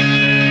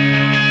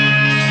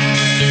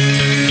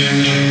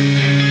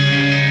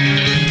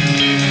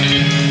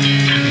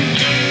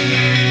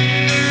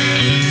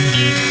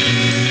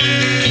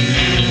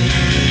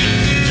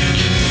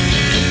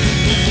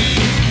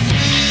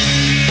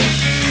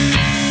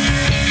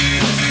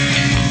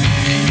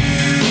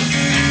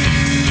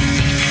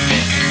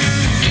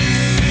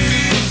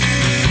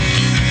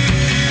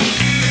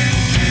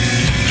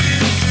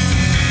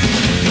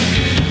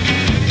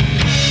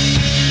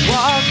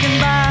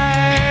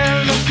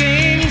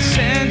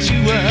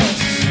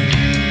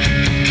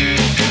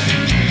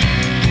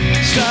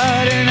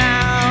 Starting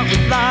out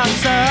with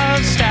lots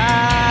of style.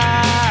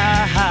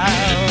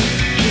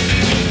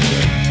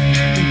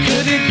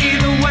 Could it be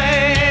the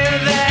way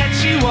that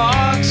she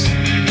walks,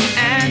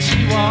 and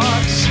she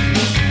walks,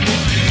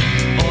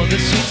 or the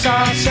sweet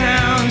soft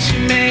sound she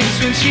makes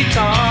when she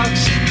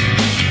talks?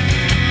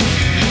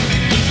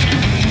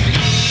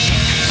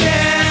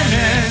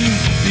 Shannon,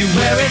 you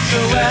wear it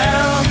so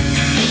well.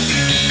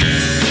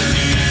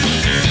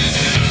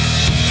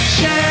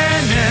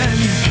 Shannon,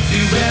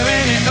 you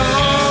wearing it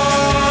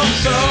all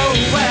so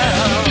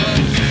well.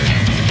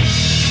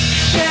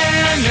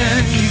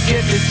 Shannon, you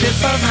get the tip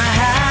of my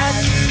hat.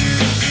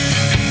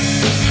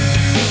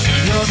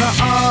 You're the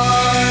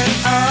art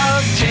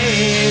of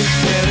taste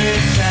where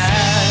it's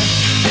at.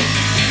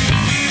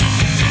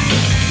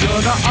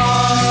 You're the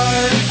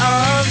art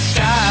of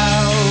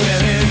style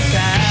where it's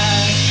at.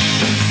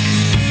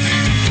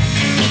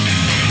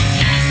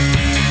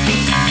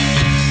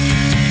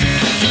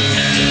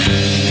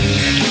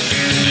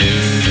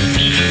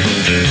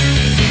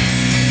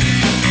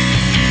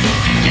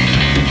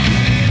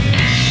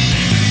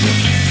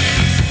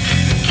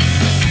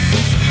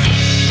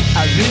 I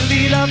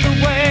really love the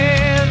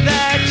way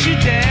that you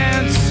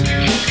dance,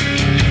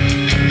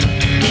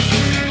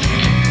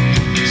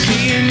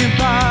 seeing your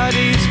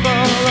body's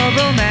full of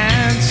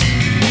romance.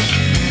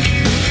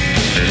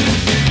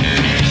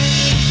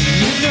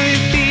 You know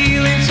you're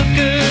feeling so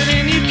good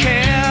and you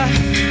care.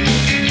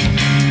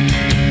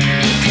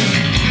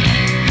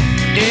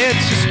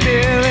 It's your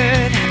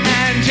spirit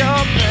and your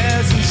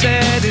presence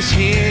that is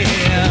here.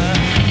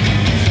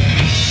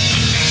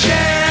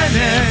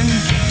 Shannon,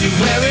 you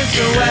wear it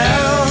so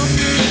well.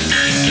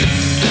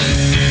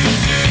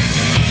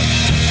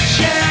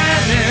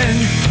 Shannon,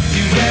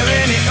 you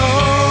wearing it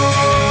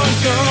oh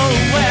so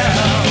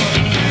well.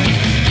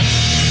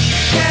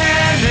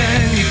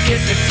 Shannon, you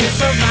get the tip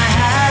of my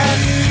hat.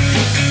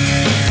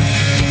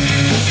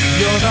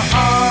 You're the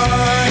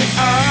art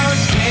of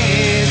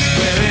taste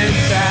where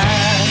it's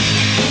at.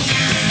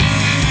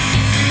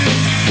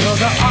 You're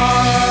the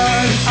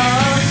art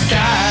of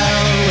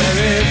style where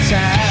it's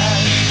at.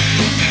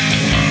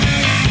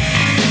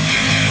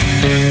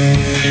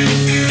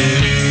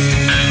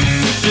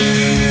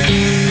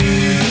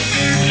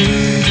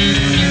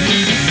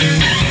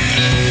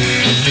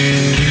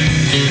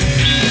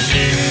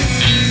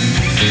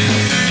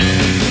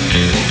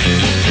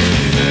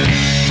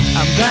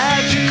 I'm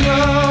glad you're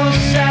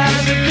close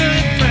as a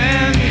good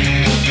friend.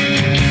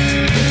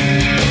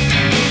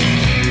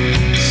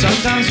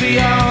 Sometimes we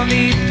all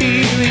need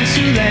feelings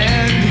to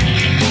lend.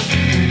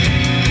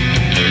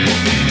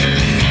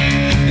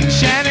 And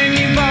Shannon,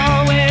 you've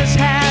always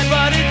had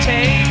what it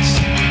takes.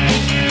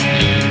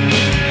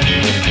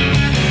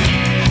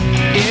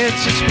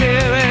 It's your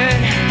spirit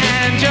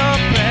and your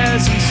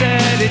presence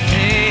that it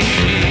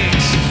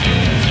takes.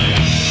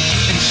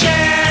 And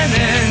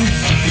Shannon,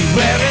 you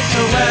wear it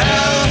so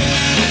well.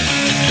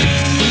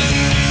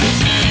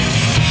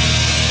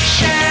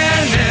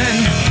 Shannon,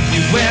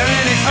 you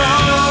wearing it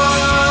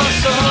oh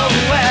so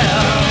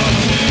well.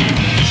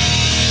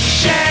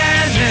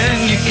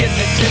 Shannon, you get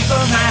the tip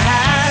of my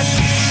hat.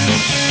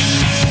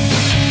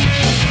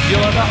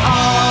 You're the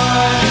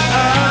art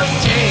of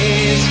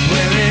taste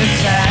where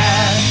it's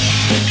at.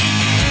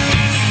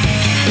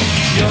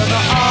 You're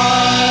the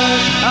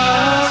art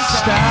of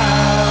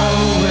style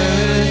where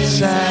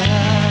it's at.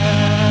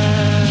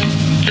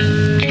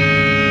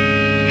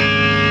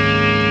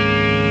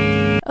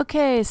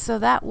 Okay, so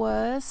that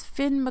was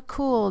Finn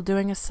McCool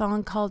doing a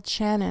song called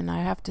Shannon.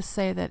 I have to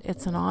say that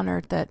it's an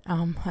honor that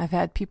I've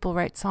had people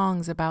write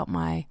songs about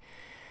my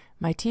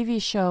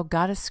TV show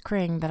Goddess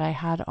KRING that I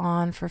had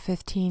on for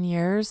 15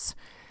 years.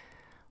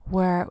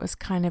 where it was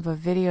kind of a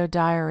video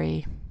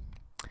diary.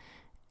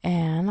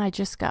 And I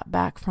just got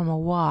back from a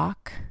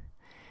walk.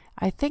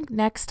 I think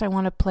next I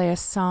want to play a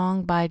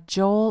song by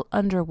Joel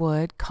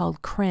Underwood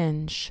called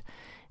Cringe.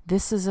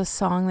 This is a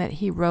song that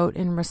he wrote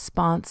in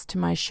response to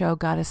my show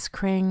Goddess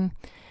KRING.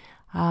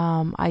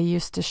 I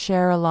used to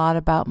share a lot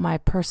about my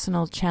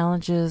personal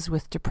challenges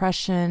with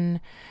depression.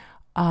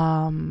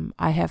 I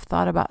have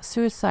thought about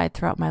suicide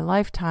throughout my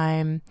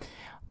lifetime,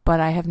 but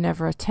I have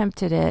never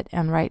attempted it,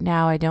 and right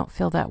now I don't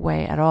feel that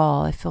way at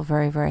all. I feel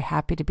very, very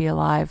happy to be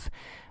alive.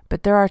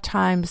 But there are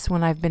times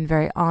when I've been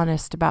very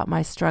honest about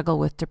my struggle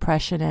with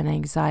depression and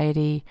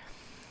anxiety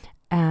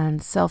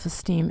and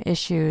self-esteem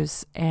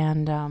issues.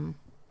 And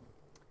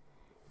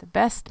the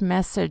best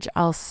message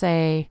I'll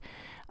say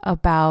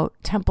about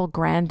Temple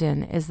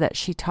Grandin is that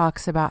she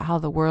talks about how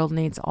the world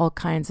needs all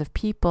kinds of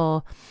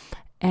people,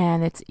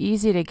 and it's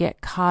easy to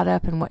get caught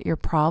up in what your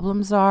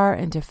problems are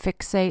and to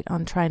fixate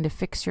on trying to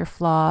fix your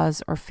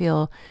flaws or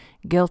feel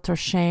guilt or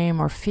shame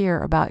or fear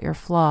about your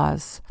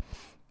flaws.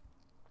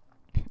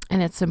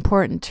 And it's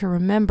important to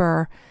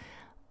remember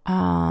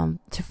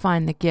to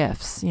find the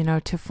gifts,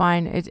 to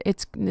find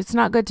it's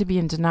not good to be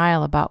in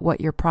denial about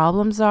what your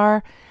problems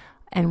are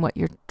and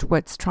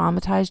what's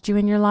traumatized you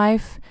in your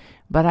life.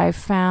 But I've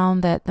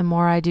found that the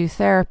more I do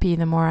therapy,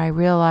 the more I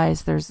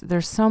realize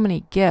there's so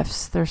many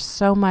gifts. There's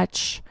so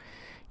much,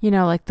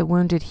 like the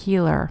wounded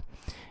healer.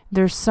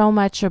 There's so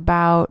much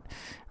about,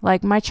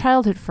 like my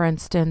childhood, for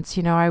instance,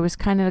 I was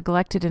kind of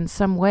neglected in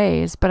some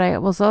ways, but I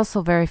was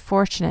also very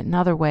fortunate in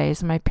other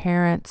ways. My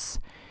parents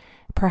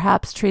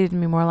perhaps treated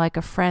me more like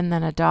a friend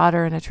than a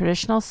daughter in a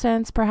traditional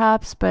sense,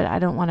 perhaps, but I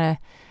don't want to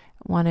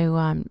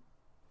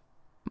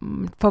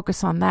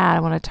focus on that. I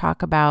want to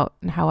talk about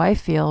how I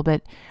feel,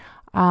 but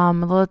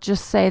let's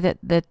just say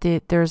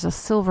that there's a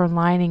silver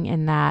lining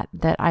in that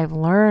I've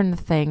learned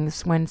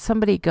things. When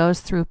somebody goes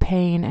through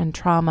pain and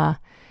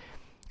trauma,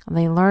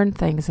 they learn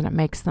things and it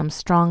makes them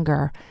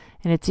stronger.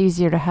 And it's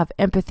easier to have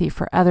empathy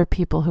for other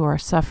people who are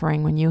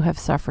suffering when you have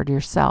suffered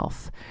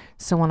yourself.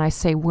 So when I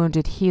say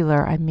wounded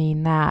healer, I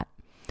mean that.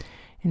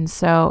 And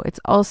so it's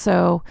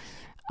also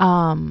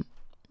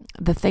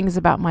the things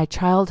about my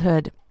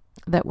childhood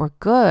that were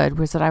good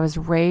was that I was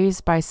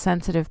raised by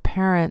sensitive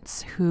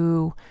parents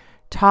who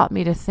taught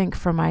me to think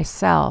for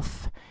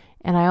myself.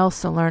 And I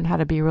also learned how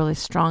to be really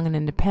strong and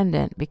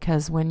independent,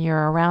 because when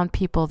you're around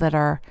people that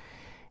are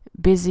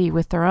busy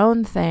with their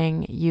own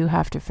thing, you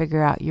have to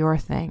figure out your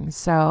thing.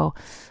 So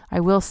I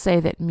will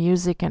say that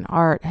music and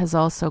art has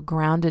also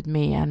grounded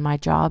me, and my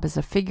job as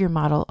a figure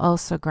model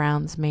also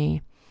grounds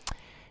me.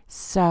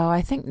 So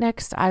I think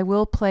next I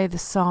will play the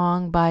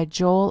song by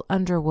Joel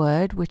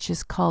Underwood, which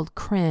is called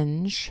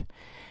Cringe.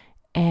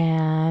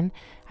 And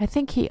I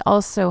think he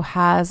also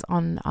has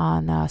on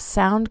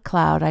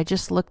SoundCloud. I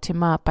just looked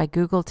him up. I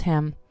Googled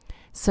him.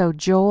 So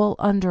Joel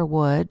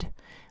Underwood.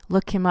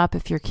 Look him up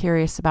if you're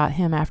curious about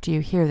him after you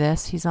hear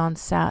this. He's on not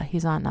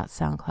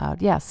SoundCloud.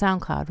 Yeah,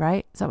 SoundCloud,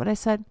 right? Is that what I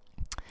said?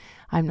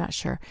 I'm not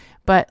sure.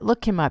 But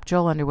look him up,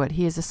 Joel Underwood.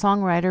 He is a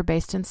songwriter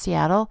based in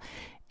Seattle,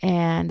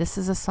 and this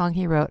is a song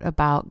he wrote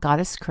about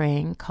Goddess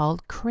KRING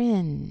called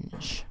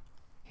Cringe.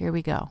 Here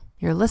we go.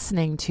 You're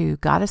listening to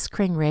Goddess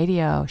KRING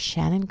Radio,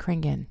 Shannon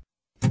Kringen.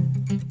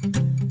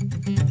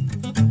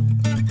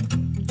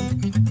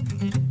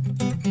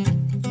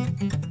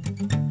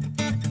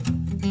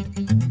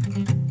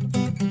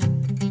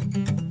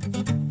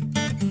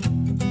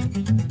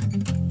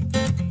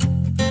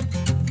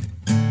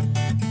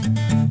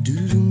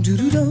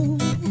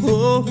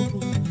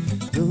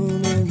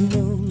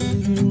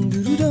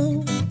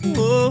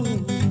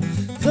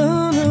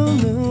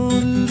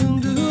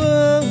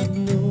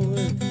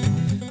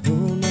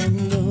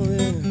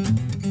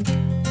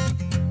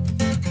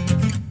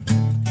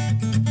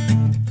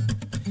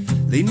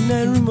 Late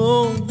night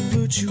remote,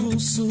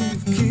 virtuoso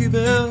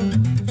cable,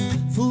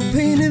 full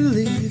painted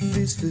lady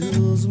face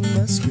fills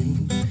my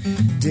screen,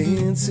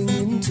 dancing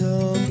and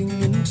talking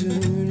and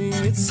turning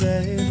it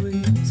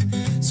sideways,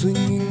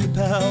 swinging the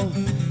power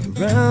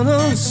around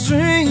on the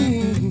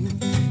string.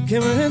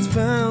 Camera heads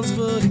bounce,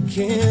 but it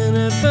can't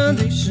have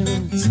foundation.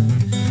 It's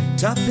a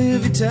top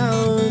heavy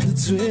tower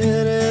that's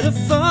ready to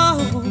fall.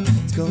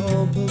 It's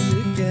called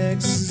public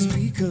access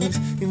because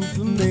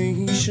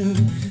information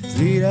is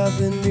laid out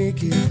there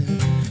naked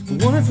for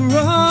one and for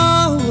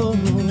all.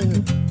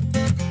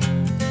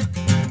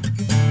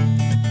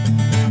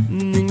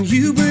 And then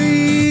you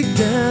break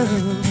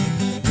down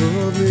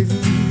publicly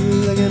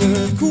like an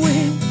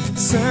earthquake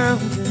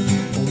sounding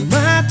on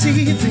my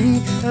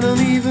TV. I don't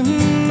even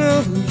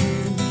know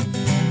you,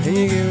 and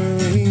you get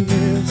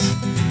rapist,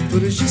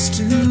 but it's just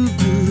too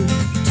good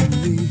to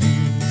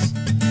miss.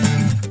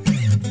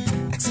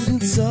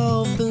 Accidents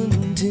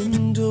often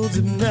tend towards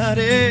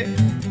hypnotic,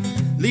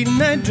 late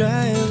night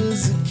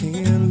drivers that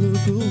can't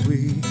look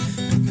away,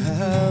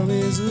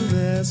 highways of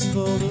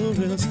asphalt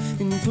or else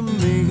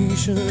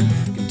information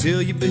can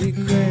tell you big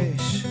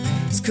crash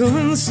is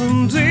coming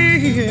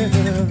someday.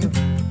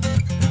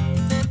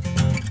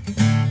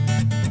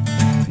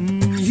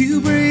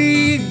 You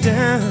break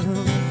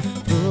down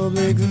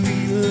public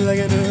publicly like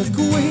an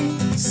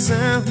earthquake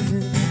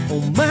sounding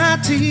on my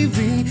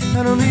TV.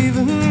 I don't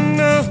even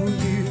know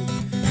you,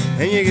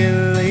 and you get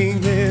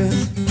like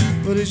this,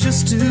 but it's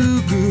just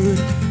too good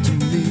to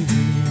me.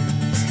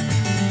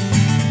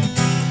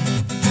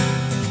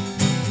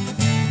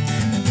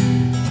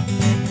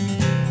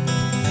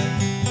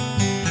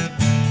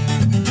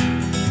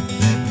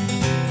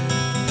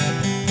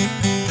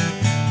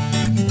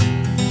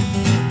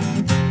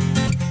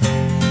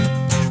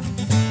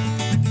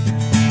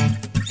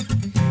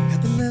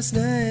 Last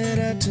night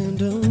I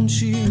turned on,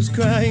 she was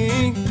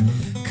crying,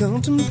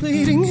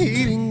 contemplating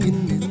hating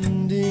and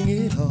ending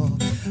it all.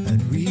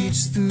 I'd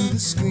reach through the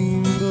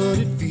screen, but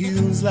it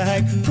feels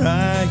like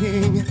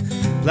crying.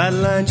 Flat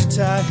lines you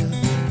tie up,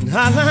 and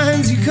hot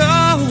lines you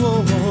call.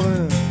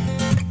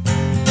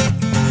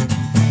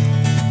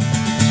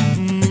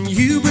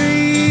 You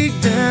break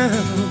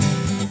down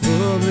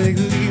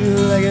publicly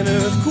like an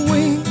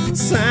earthquake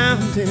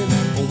sounding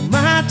on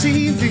my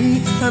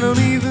TV. I don't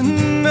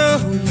even know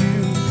you,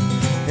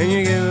 and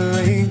you get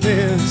like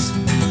this,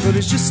 but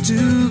it's just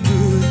too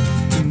good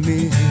to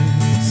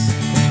miss.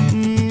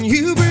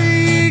 You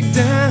break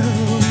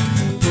down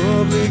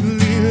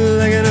publicly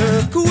like an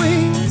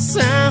earthquake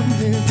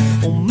sounding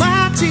on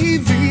my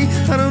TV.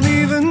 I don't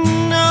even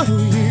know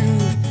you,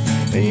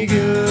 and you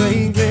get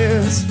like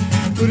this,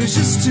 but it's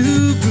just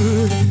too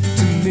good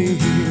to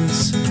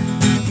miss.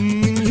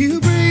 You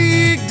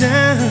break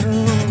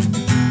down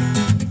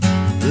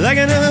like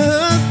an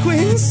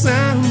earthquake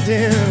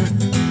sounding.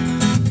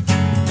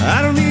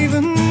 I don't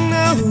even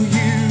know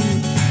you.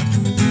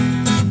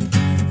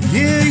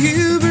 Yeah,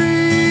 you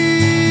breathe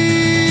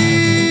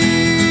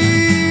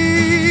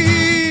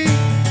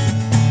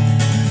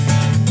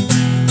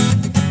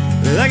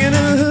like an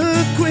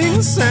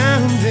earthquake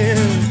sounding.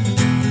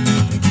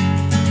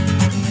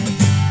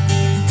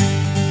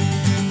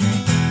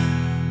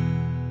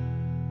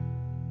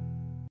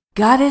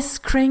 Goddess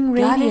KRING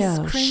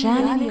Radio,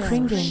 Shannon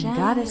Kringen,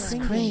 Goddess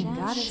KRING,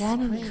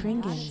 Shannon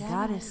Kringen,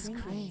 Goddess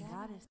KRING.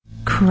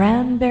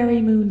 Cranberry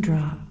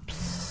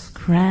moondrops,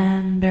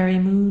 cranberry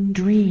moon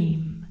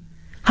dream,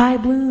 high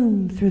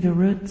bloom through the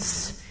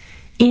roots,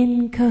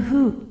 in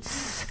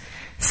cahoots,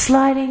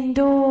 sliding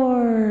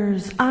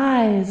doors,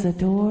 eyes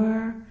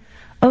adore,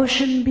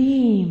 ocean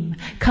beam,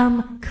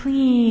 come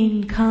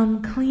clean,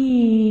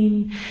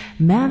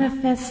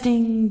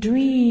 manifesting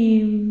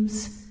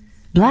dreams,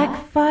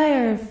 black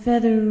fire,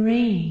 feather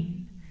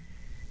rain,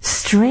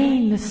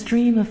 strain the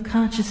stream of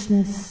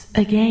consciousness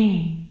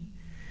again.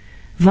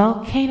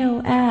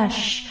 Volcano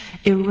ash,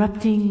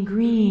 erupting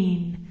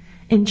green,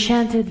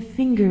 enchanted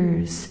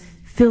fingers,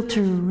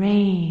 filter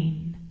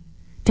rain,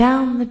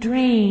 down the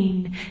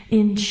drain,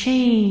 in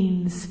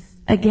chains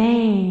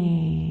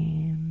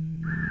again.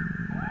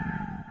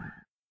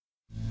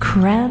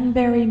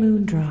 Cranberry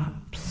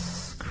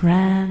moondrops,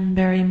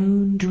 cranberry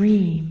moon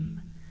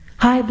dream,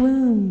 high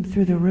bloom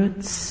through the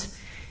roots,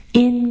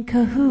 in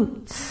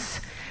cahoots,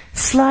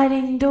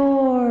 sliding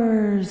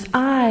doors,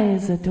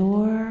 eyes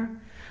adore,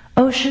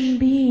 ocean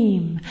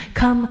beam,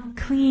 come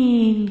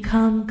clean,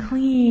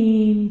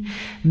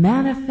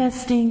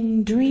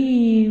 manifesting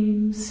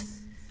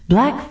dreams,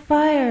 black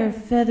fire,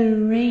 feather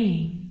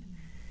rain,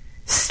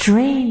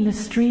 strain the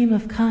stream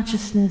of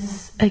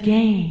consciousness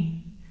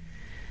again.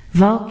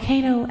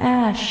 Volcano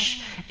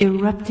ash,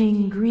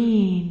 erupting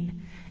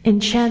green,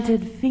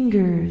 enchanted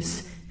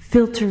fingers,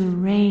 filter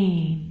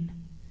rain,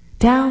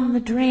 down the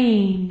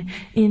drain,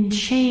 in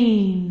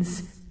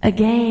chains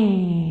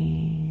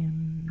again.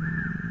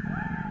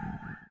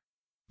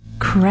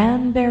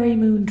 Cranberry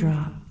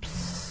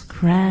moondrops,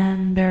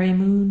 cranberry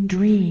moon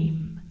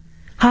dream,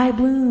 high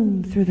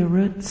bloom through the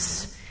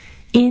roots,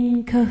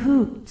 in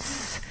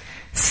cahoots,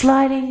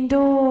 sliding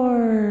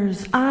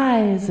doors,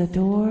 eyes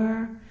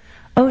adore,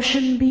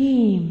 ocean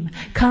beam,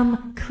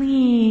 come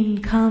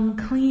clean,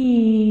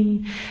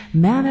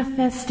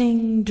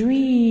 manifesting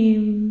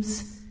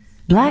dreams,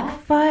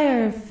 black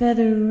fire,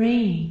 feather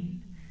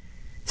rain,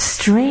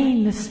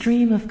 strain the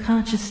stream of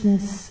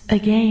consciousness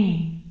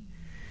again.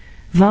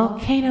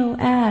 Volcano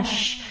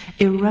ash,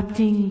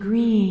 erupting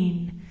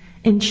green,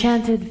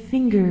 enchanted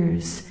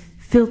fingers,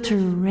 filter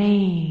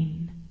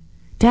rain,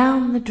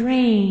 down the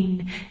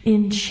drain,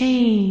 in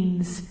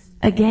chains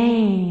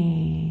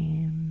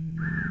again.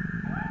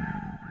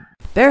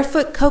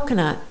 Barefoot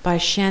Coconut by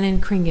Shannon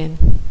Kringen.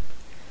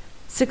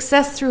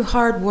 Success through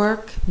hard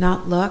work,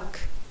 not luck.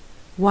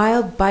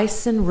 Wild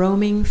bison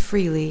roaming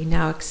freely,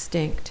 now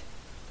extinct.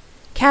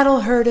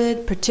 Cattle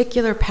herded,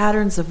 particular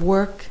patterns of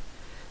work.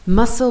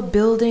 Muscle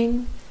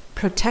building,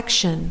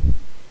 protection,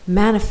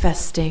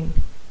 manifesting,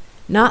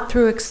 not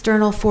through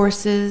external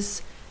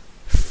forces,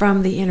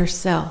 from the inner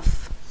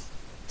self.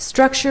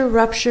 Structure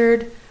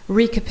ruptured,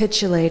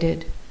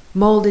 recapitulated,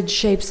 molded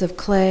shapes of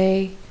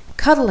clay,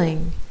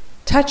 cuddling,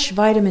 touch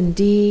vitamin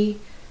D,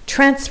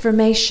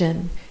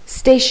 transformation,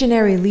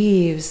 stationary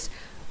leaves,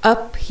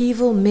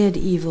 upheaval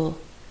medieval,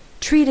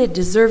 treated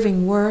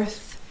deserving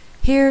worth,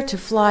 here to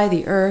fly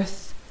the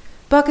earth,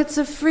 buckets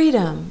of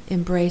freedom,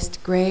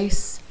 embraced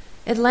grace,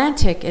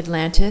 Atlantic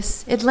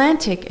Atlantis,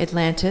 Atlantic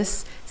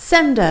Atlantis,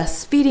 send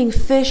us, feeding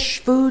fish,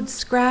 food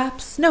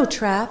scraps, no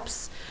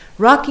traps,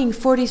 rocking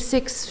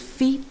 46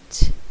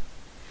 feet.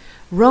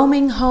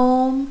 Roaming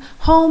home,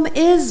 home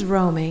is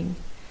roaming,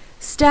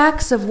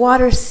 stacks of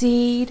water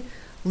seed,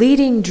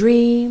 leading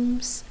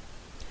dreams,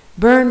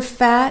 burn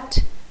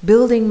fat,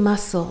 building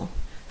muscle,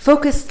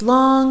 focused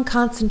long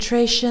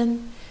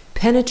concentration,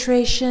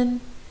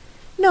 penetration,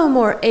 no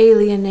more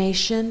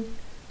alienation,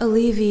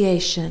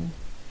 alleviation.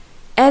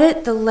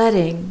 Edit the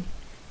letting,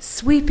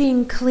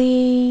 sweeping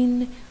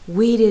clean,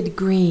 weeded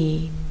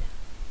green.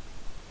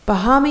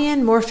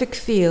 Bahamian Morphic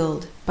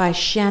Field by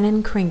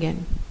Shannon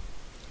Kringen.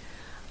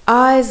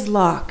 Eyes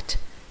locked,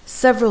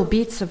 several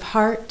beats of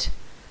heart,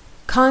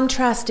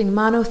 contrasting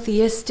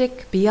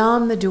monotheistic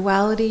beyond the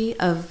duality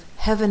of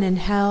heaven and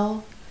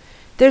hell.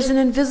 There's an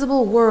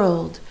invisible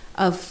world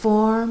of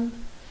form.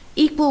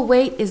 Equal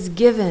weight is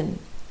given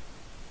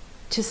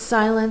to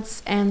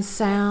silence and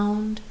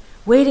sound,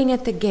 waiting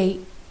at the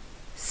gate,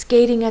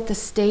 skating at the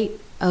state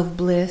of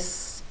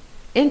bliss,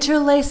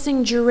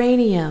 interlacing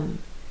geranium,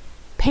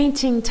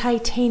 painting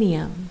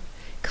titanium,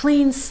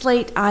 clean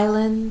slate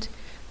island,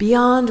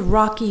 beyond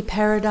rocky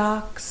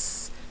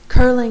paradox,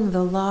 curling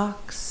the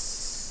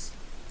locks,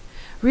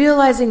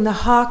 realizing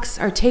the hawks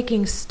are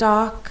taking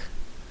stock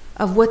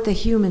of what the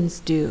humans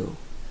do,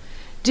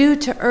 due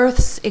to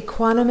Earth's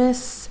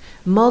equanimous,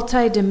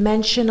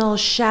 multi-dimensional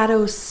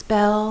shadow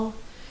spell,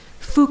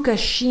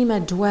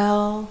 Fukushima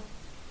dwell,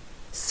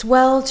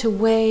 swell to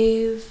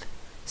wave,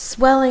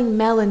 swelling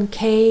melon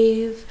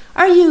cave,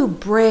 are you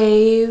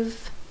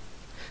brave?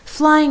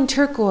 Flying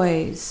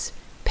turquoise,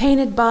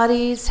 painted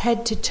bodies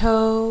head to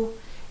toe,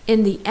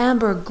 in the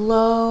amber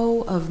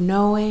glow of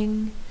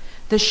knowing,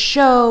 the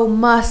show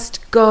must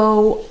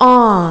go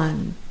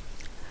on.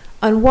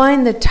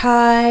 Unwind the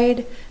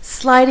tide,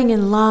 sliding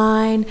in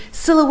line,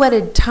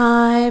 silhouetted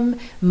time,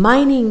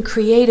 mining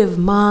creative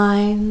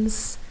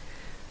minds,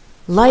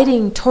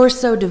 lighting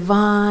torso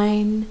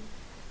divine,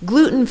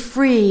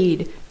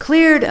 gluten-freed,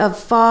 cleared of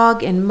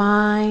fog in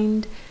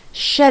mind,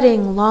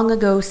 shedding long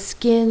ago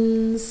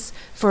skins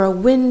for a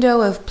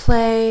window of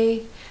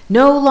play,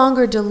 no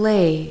longer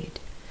delayed,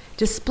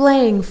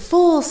 displaying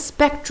full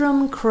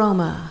spectrum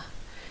chroma,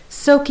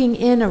 soaking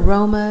in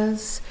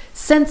aromas,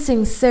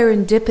 sensing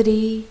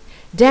serendipity,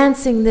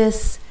 dancing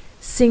this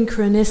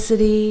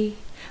synchronicity,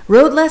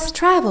 road less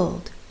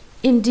traveled,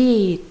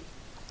 indeed,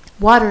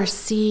 water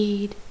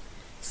seed,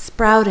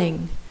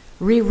 sprouting,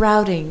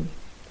 rerouting,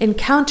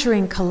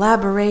 encountering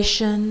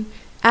collaboration,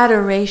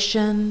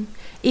 adoration,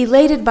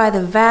 elated by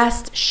the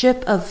vast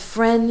ship of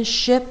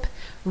friendship,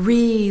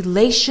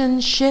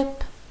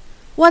 relationship.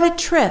 What a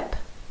trip!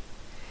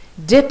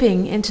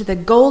 Dipping into the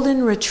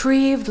golden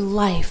retrieved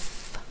life.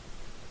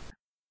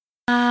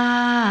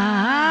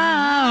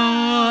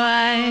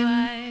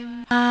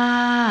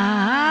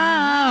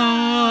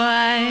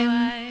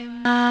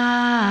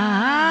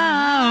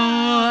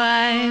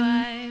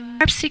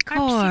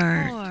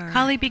 Harpsichord,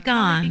 Kali be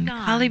gone,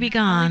 Kali be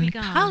gone,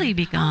 Kali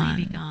be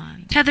gone.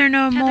 Tether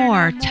no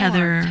more,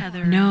 tether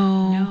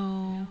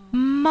no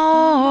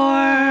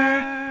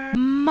more,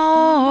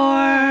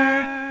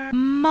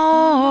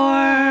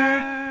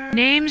 more.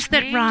 Names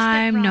that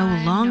rhyme no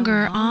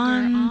longer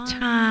on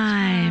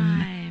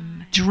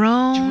time.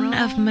 Drone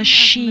of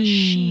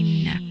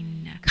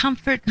machine,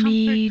 comfort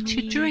me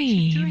to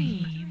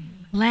dream.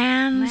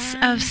 Lands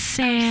of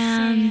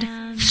sand,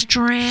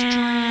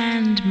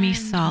 strand me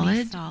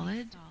solid.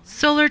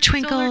 Solar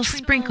twinkle,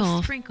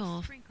 sprinkle,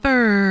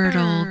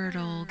 fertile,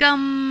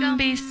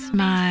 Gumby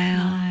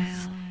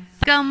smiles,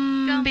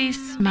 Gumby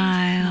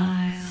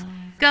smiles,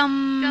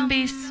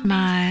 Gumby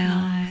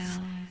smiles.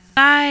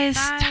 Eyes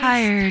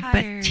tired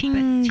but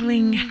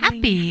tingling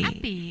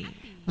happy,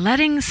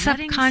 letting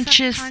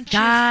subconscious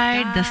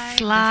guide the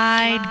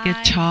slide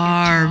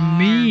guitar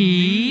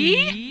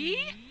me.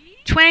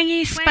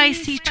 Twangy,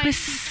 spicy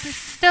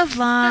twist of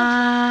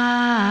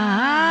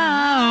lime.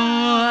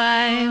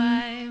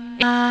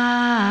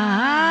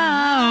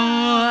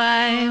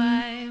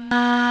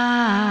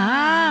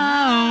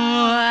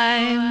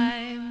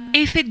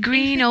 Aphid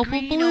green,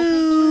 opal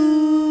blue,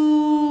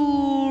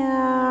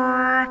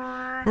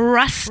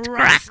 rust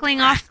crackling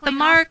off the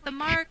mark,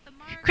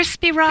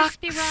 crispy rocks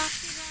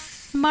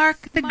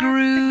mark the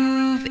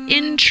groove,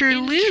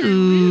 interlude,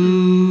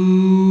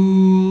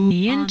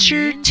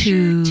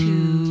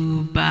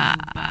 intertuba,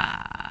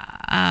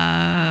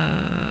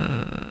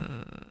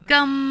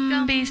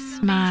 Gumby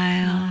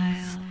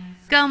smiles,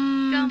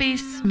 Gumby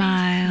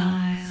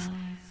smiles,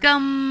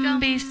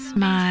 Gumby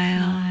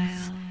smiles.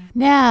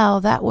 Now,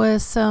 that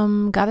was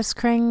some Goddess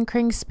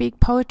Kring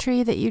Speak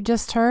poetry that you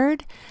just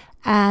heard.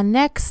 And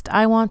next,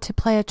 I want to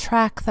play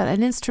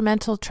an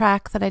instrumental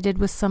track that I did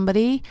with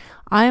somebody.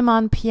 I'm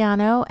on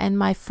piano, and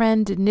my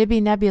friend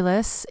Nibby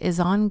Nebulous is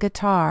on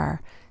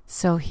guitar.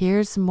 So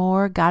here's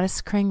more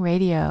Goddess Kring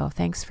Radio.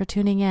 Thanks for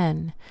tuning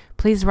in.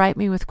 Please write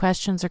me with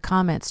questions or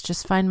comments.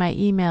 Just find my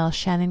email,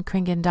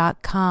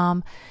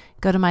 shannonkringen.com.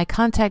 go to my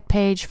contact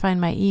page, find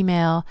my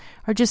email,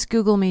 or just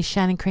Google me,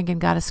 Shannon Kringen,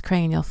 Goddess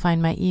KRING, and you'll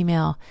find my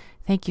email.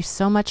 Thank you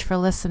so much for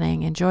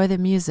listening. Enjoy the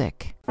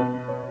music.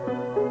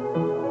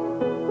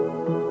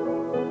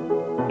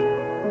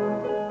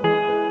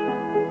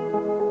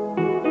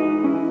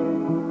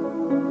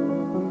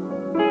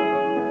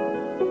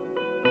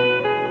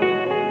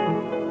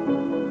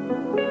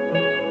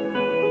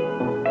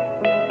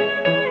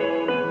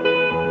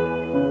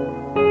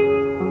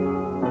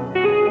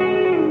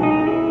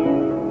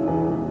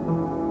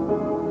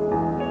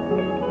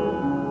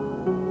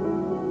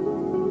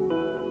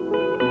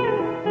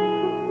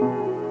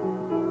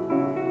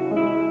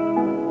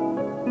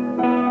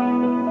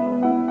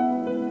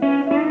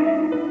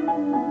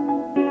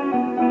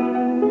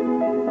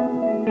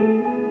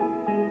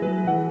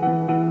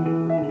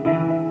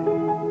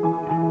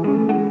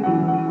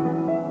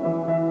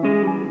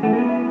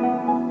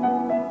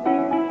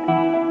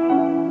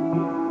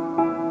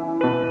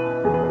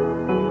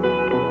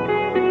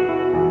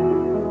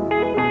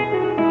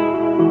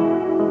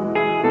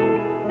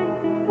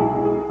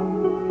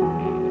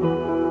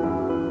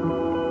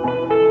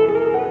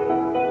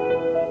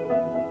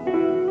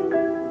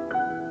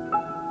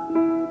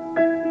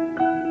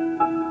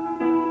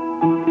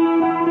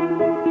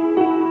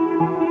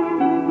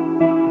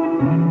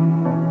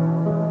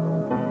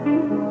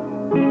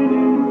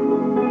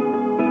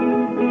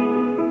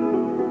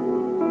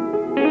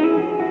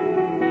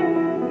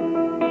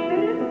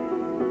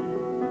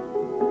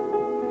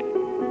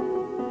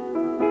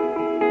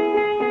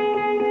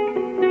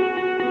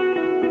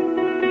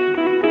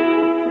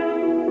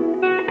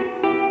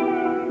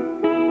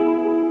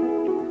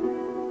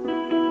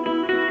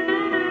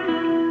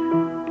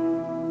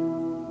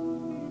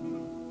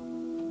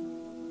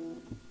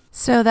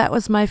 So that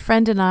was my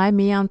friend and I,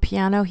 me on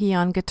piano, he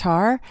on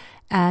guitar.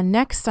 And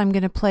next I'm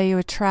going to play you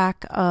a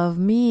track of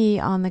me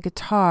on the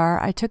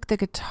guitar. I took the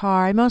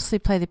guitar, I mostly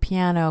play the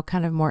piano,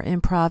 kind of more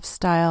improv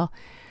style.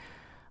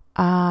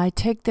 I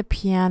take the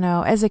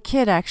piano, as a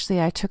kid actually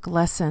I took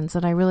lessons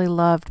and I really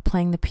loved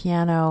playing the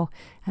piano,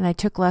 and I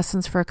took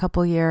lessons for a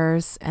couple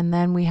years, and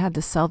then we had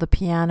to sell the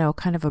piano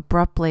kind of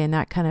abruptly, and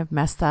that kind of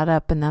messed that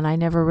up, and then I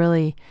never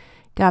really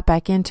got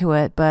back into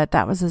it. But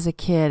that was as a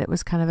kid. It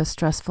was kind of a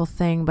stressful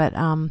thing, but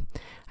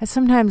I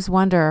sometimes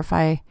wonder if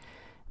I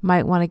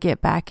might want to get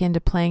back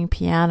into playing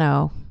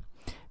piano,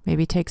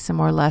 maybe take some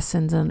more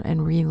lessons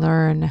and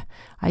relearn.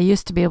 I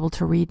used to be able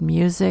to read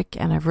music,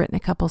 and I've written a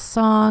couple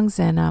songs,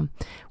 and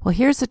well,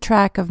 here's a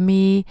track of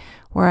me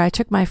where I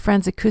took my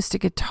friend's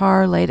acoustic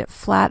guitar, laid it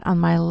flat on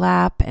my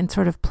lap, and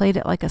sort of played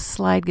it like a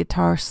slide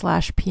guitar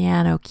 /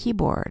 piano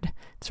keyboard.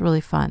 It's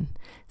really fun.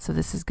 So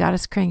this is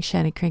Goddess KRING,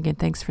 Shannon Kringen.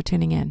 Thanks for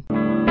tuning in.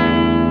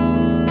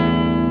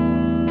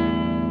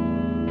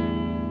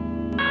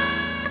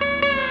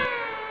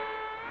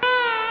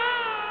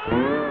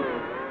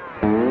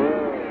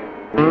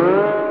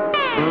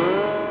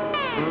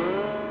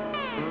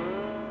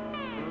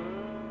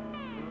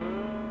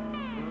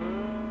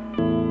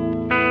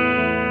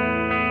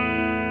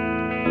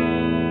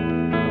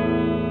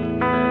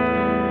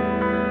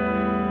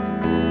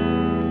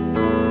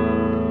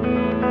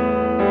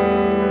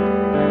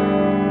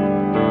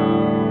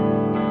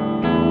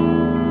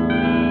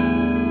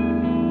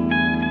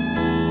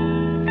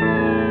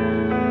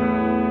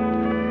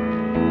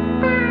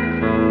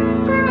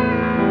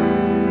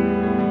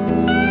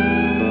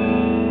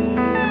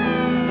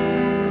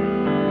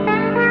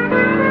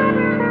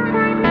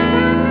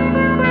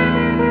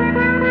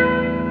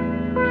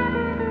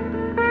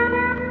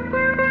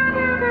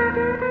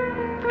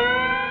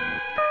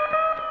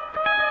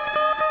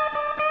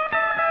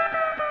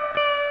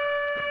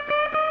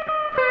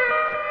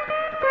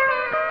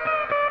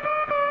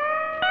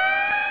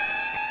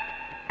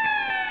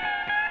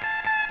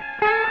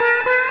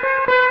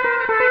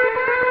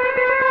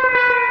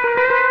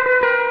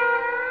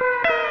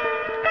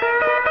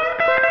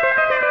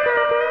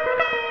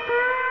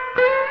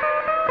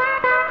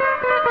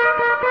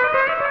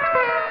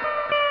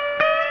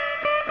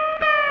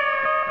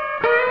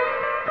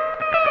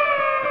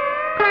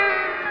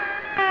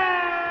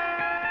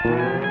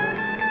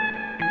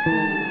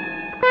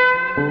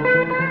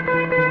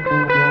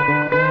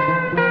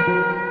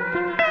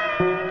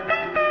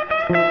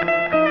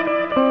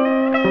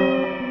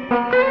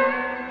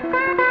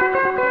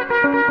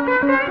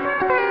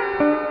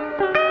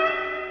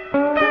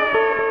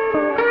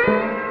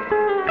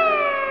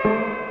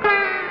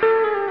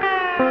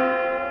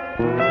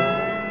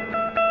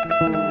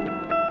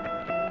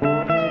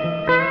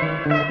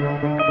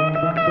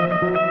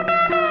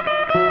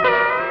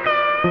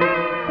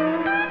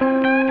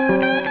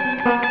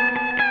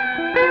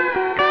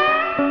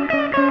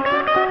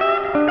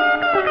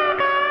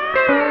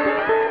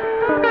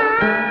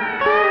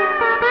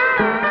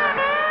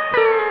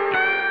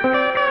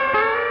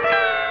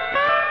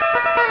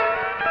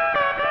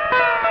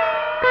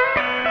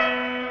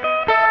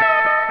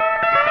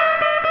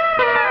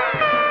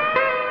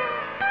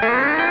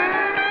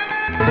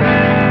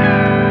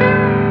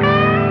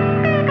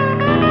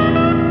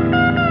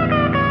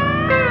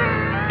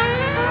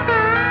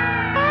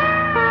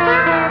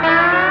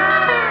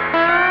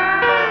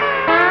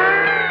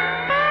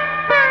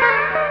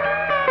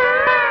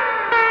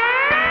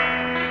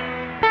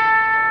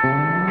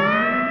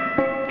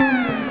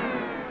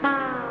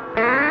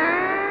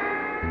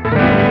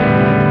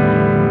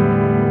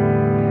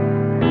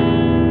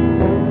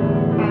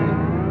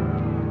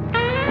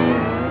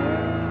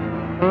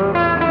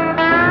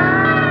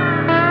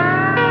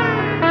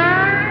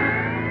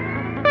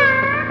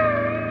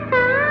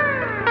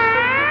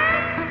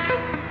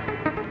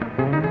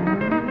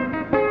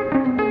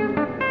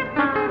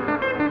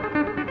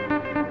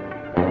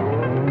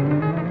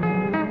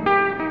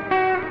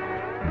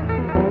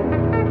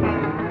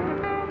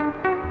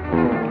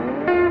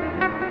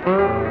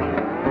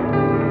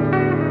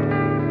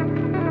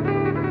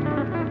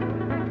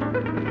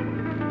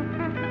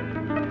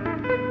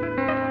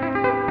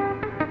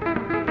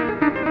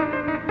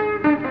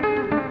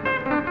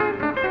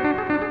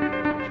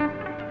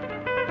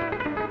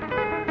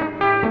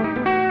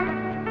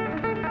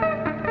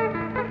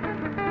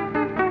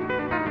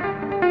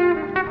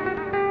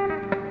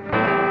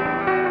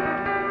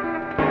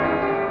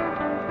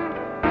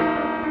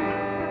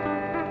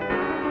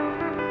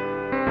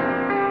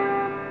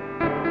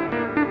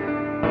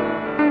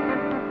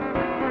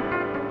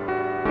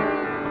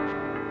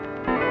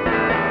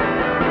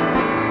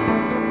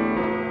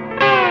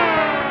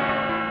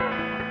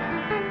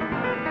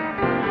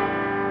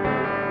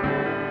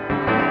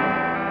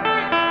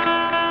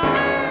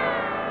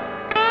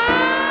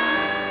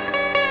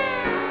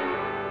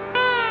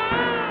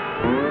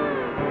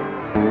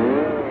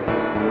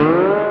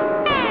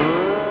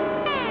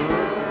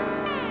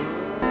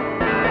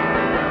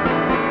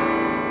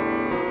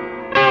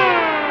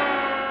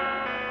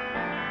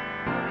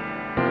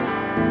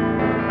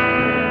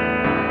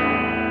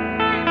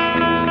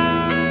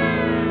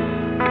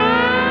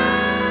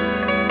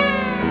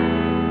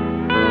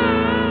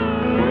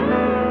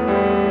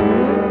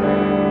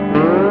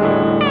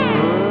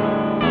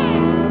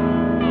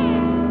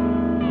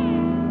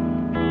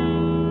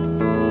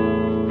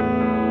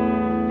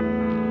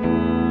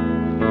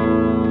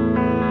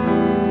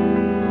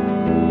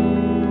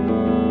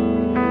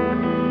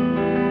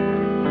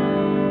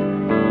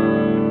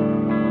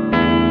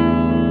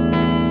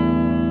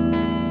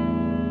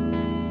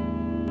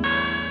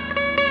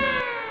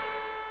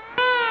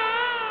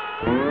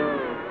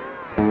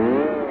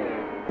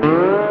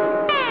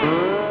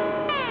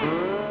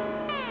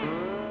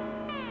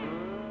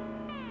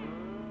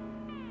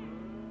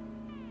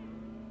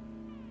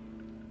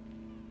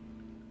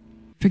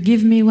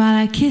 Forgive me while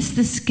I kiss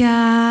the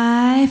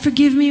sky.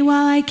 Forgive me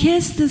while I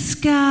kiss the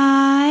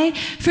sky.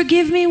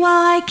 Forgive me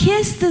while I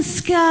kiss the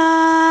sky.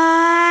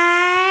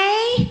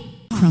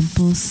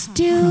 Crumple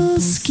still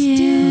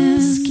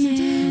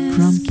skin.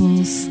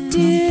 Crumple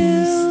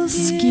still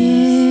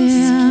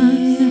skin.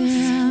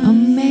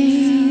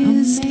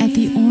 Amazed at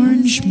the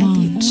orange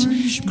mont.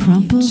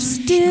 Crumple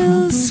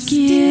still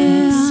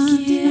skin.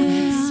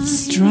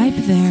 Stripe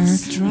there,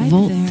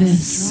 volt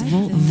this,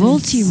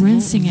 volty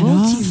rinsing it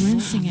off,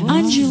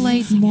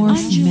 undulate,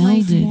 morph,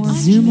 melded,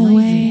 zoom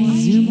away,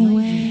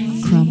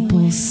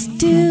 crumple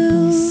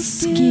still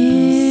skin,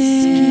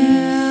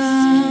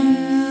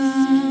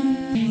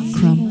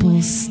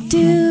 crumple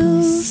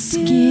still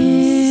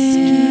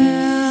skin,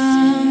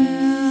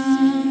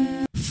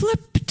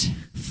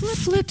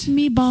 flipped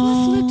me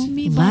ball,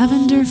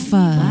 lavender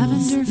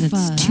fuzz,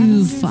 that's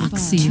too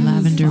foxy,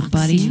 lavender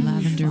buddy,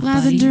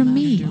 lavender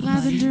me,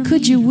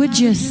 could you, would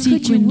you,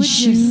 sequin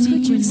shoes,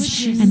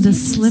 and a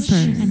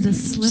slipper,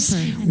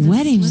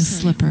 wedding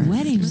slipper,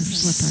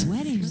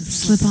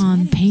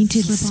 slip-on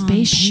painted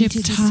spaceship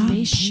top,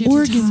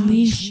 organ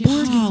leaf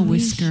paw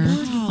whisker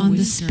on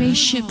the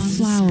spaceship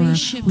flower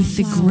with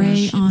the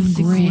gray on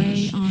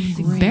gray,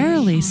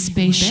 barely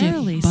spaceship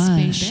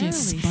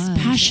buds,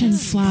 passion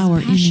flower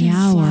in the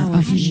hour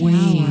of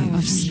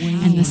waves,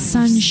 and the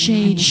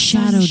sunshade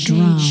shadow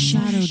drum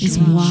is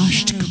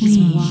washed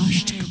clean,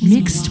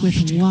 mixed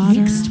with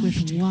water,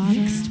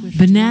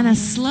 banana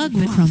slug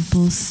with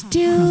crumple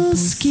still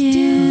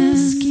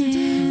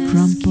skin,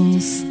 crumple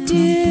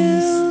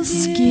still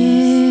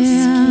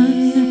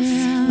skin,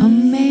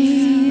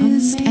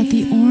 amazed at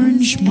the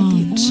orange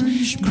mont,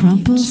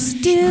 crumple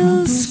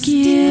still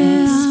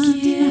skin,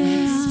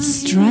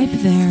 stripe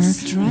there,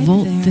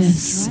 volt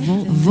this,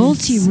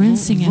 volty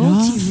rinsing it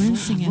off,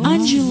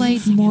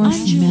 undulate,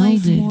 morph,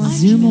 melded,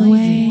 zoom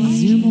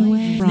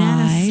away,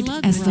 ride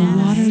as the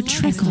water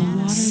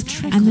trickles,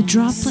 and the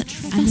droplet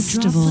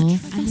festival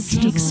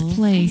takes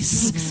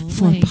place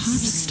for pop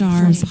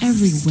stars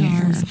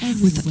everywhere,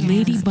 with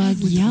ladybug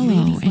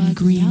yellow and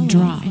green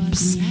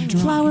drops,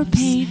 flower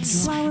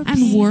paints,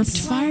 and warped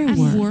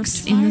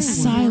fireworks in the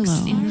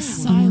silo,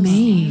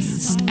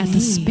 amazed at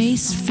the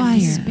space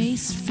fire,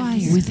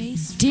 with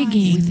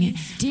digging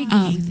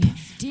up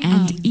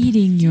and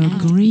eating your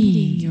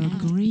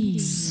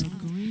greens.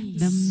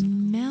 The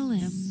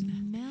melon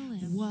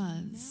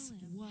was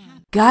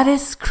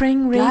Goddess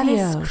KRING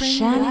Radio,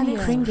 Shannon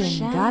Kringen,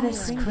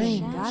 Goddess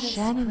KRING,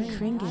 Shannon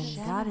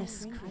Kringen,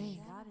 Goddess KRING.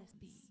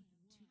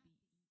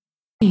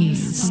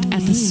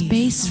 At the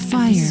space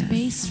fire,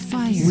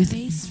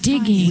 with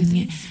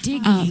digging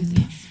up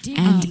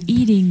and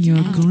eating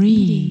your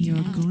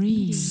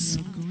greens.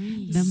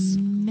 The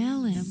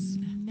melon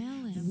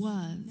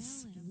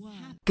was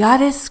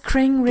Goddess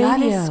KRING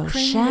Radio,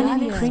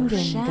 Shannon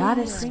Kringen,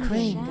 Goddess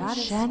KRING,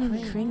 Shannon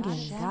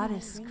Kringen,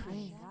 Goddess KRING.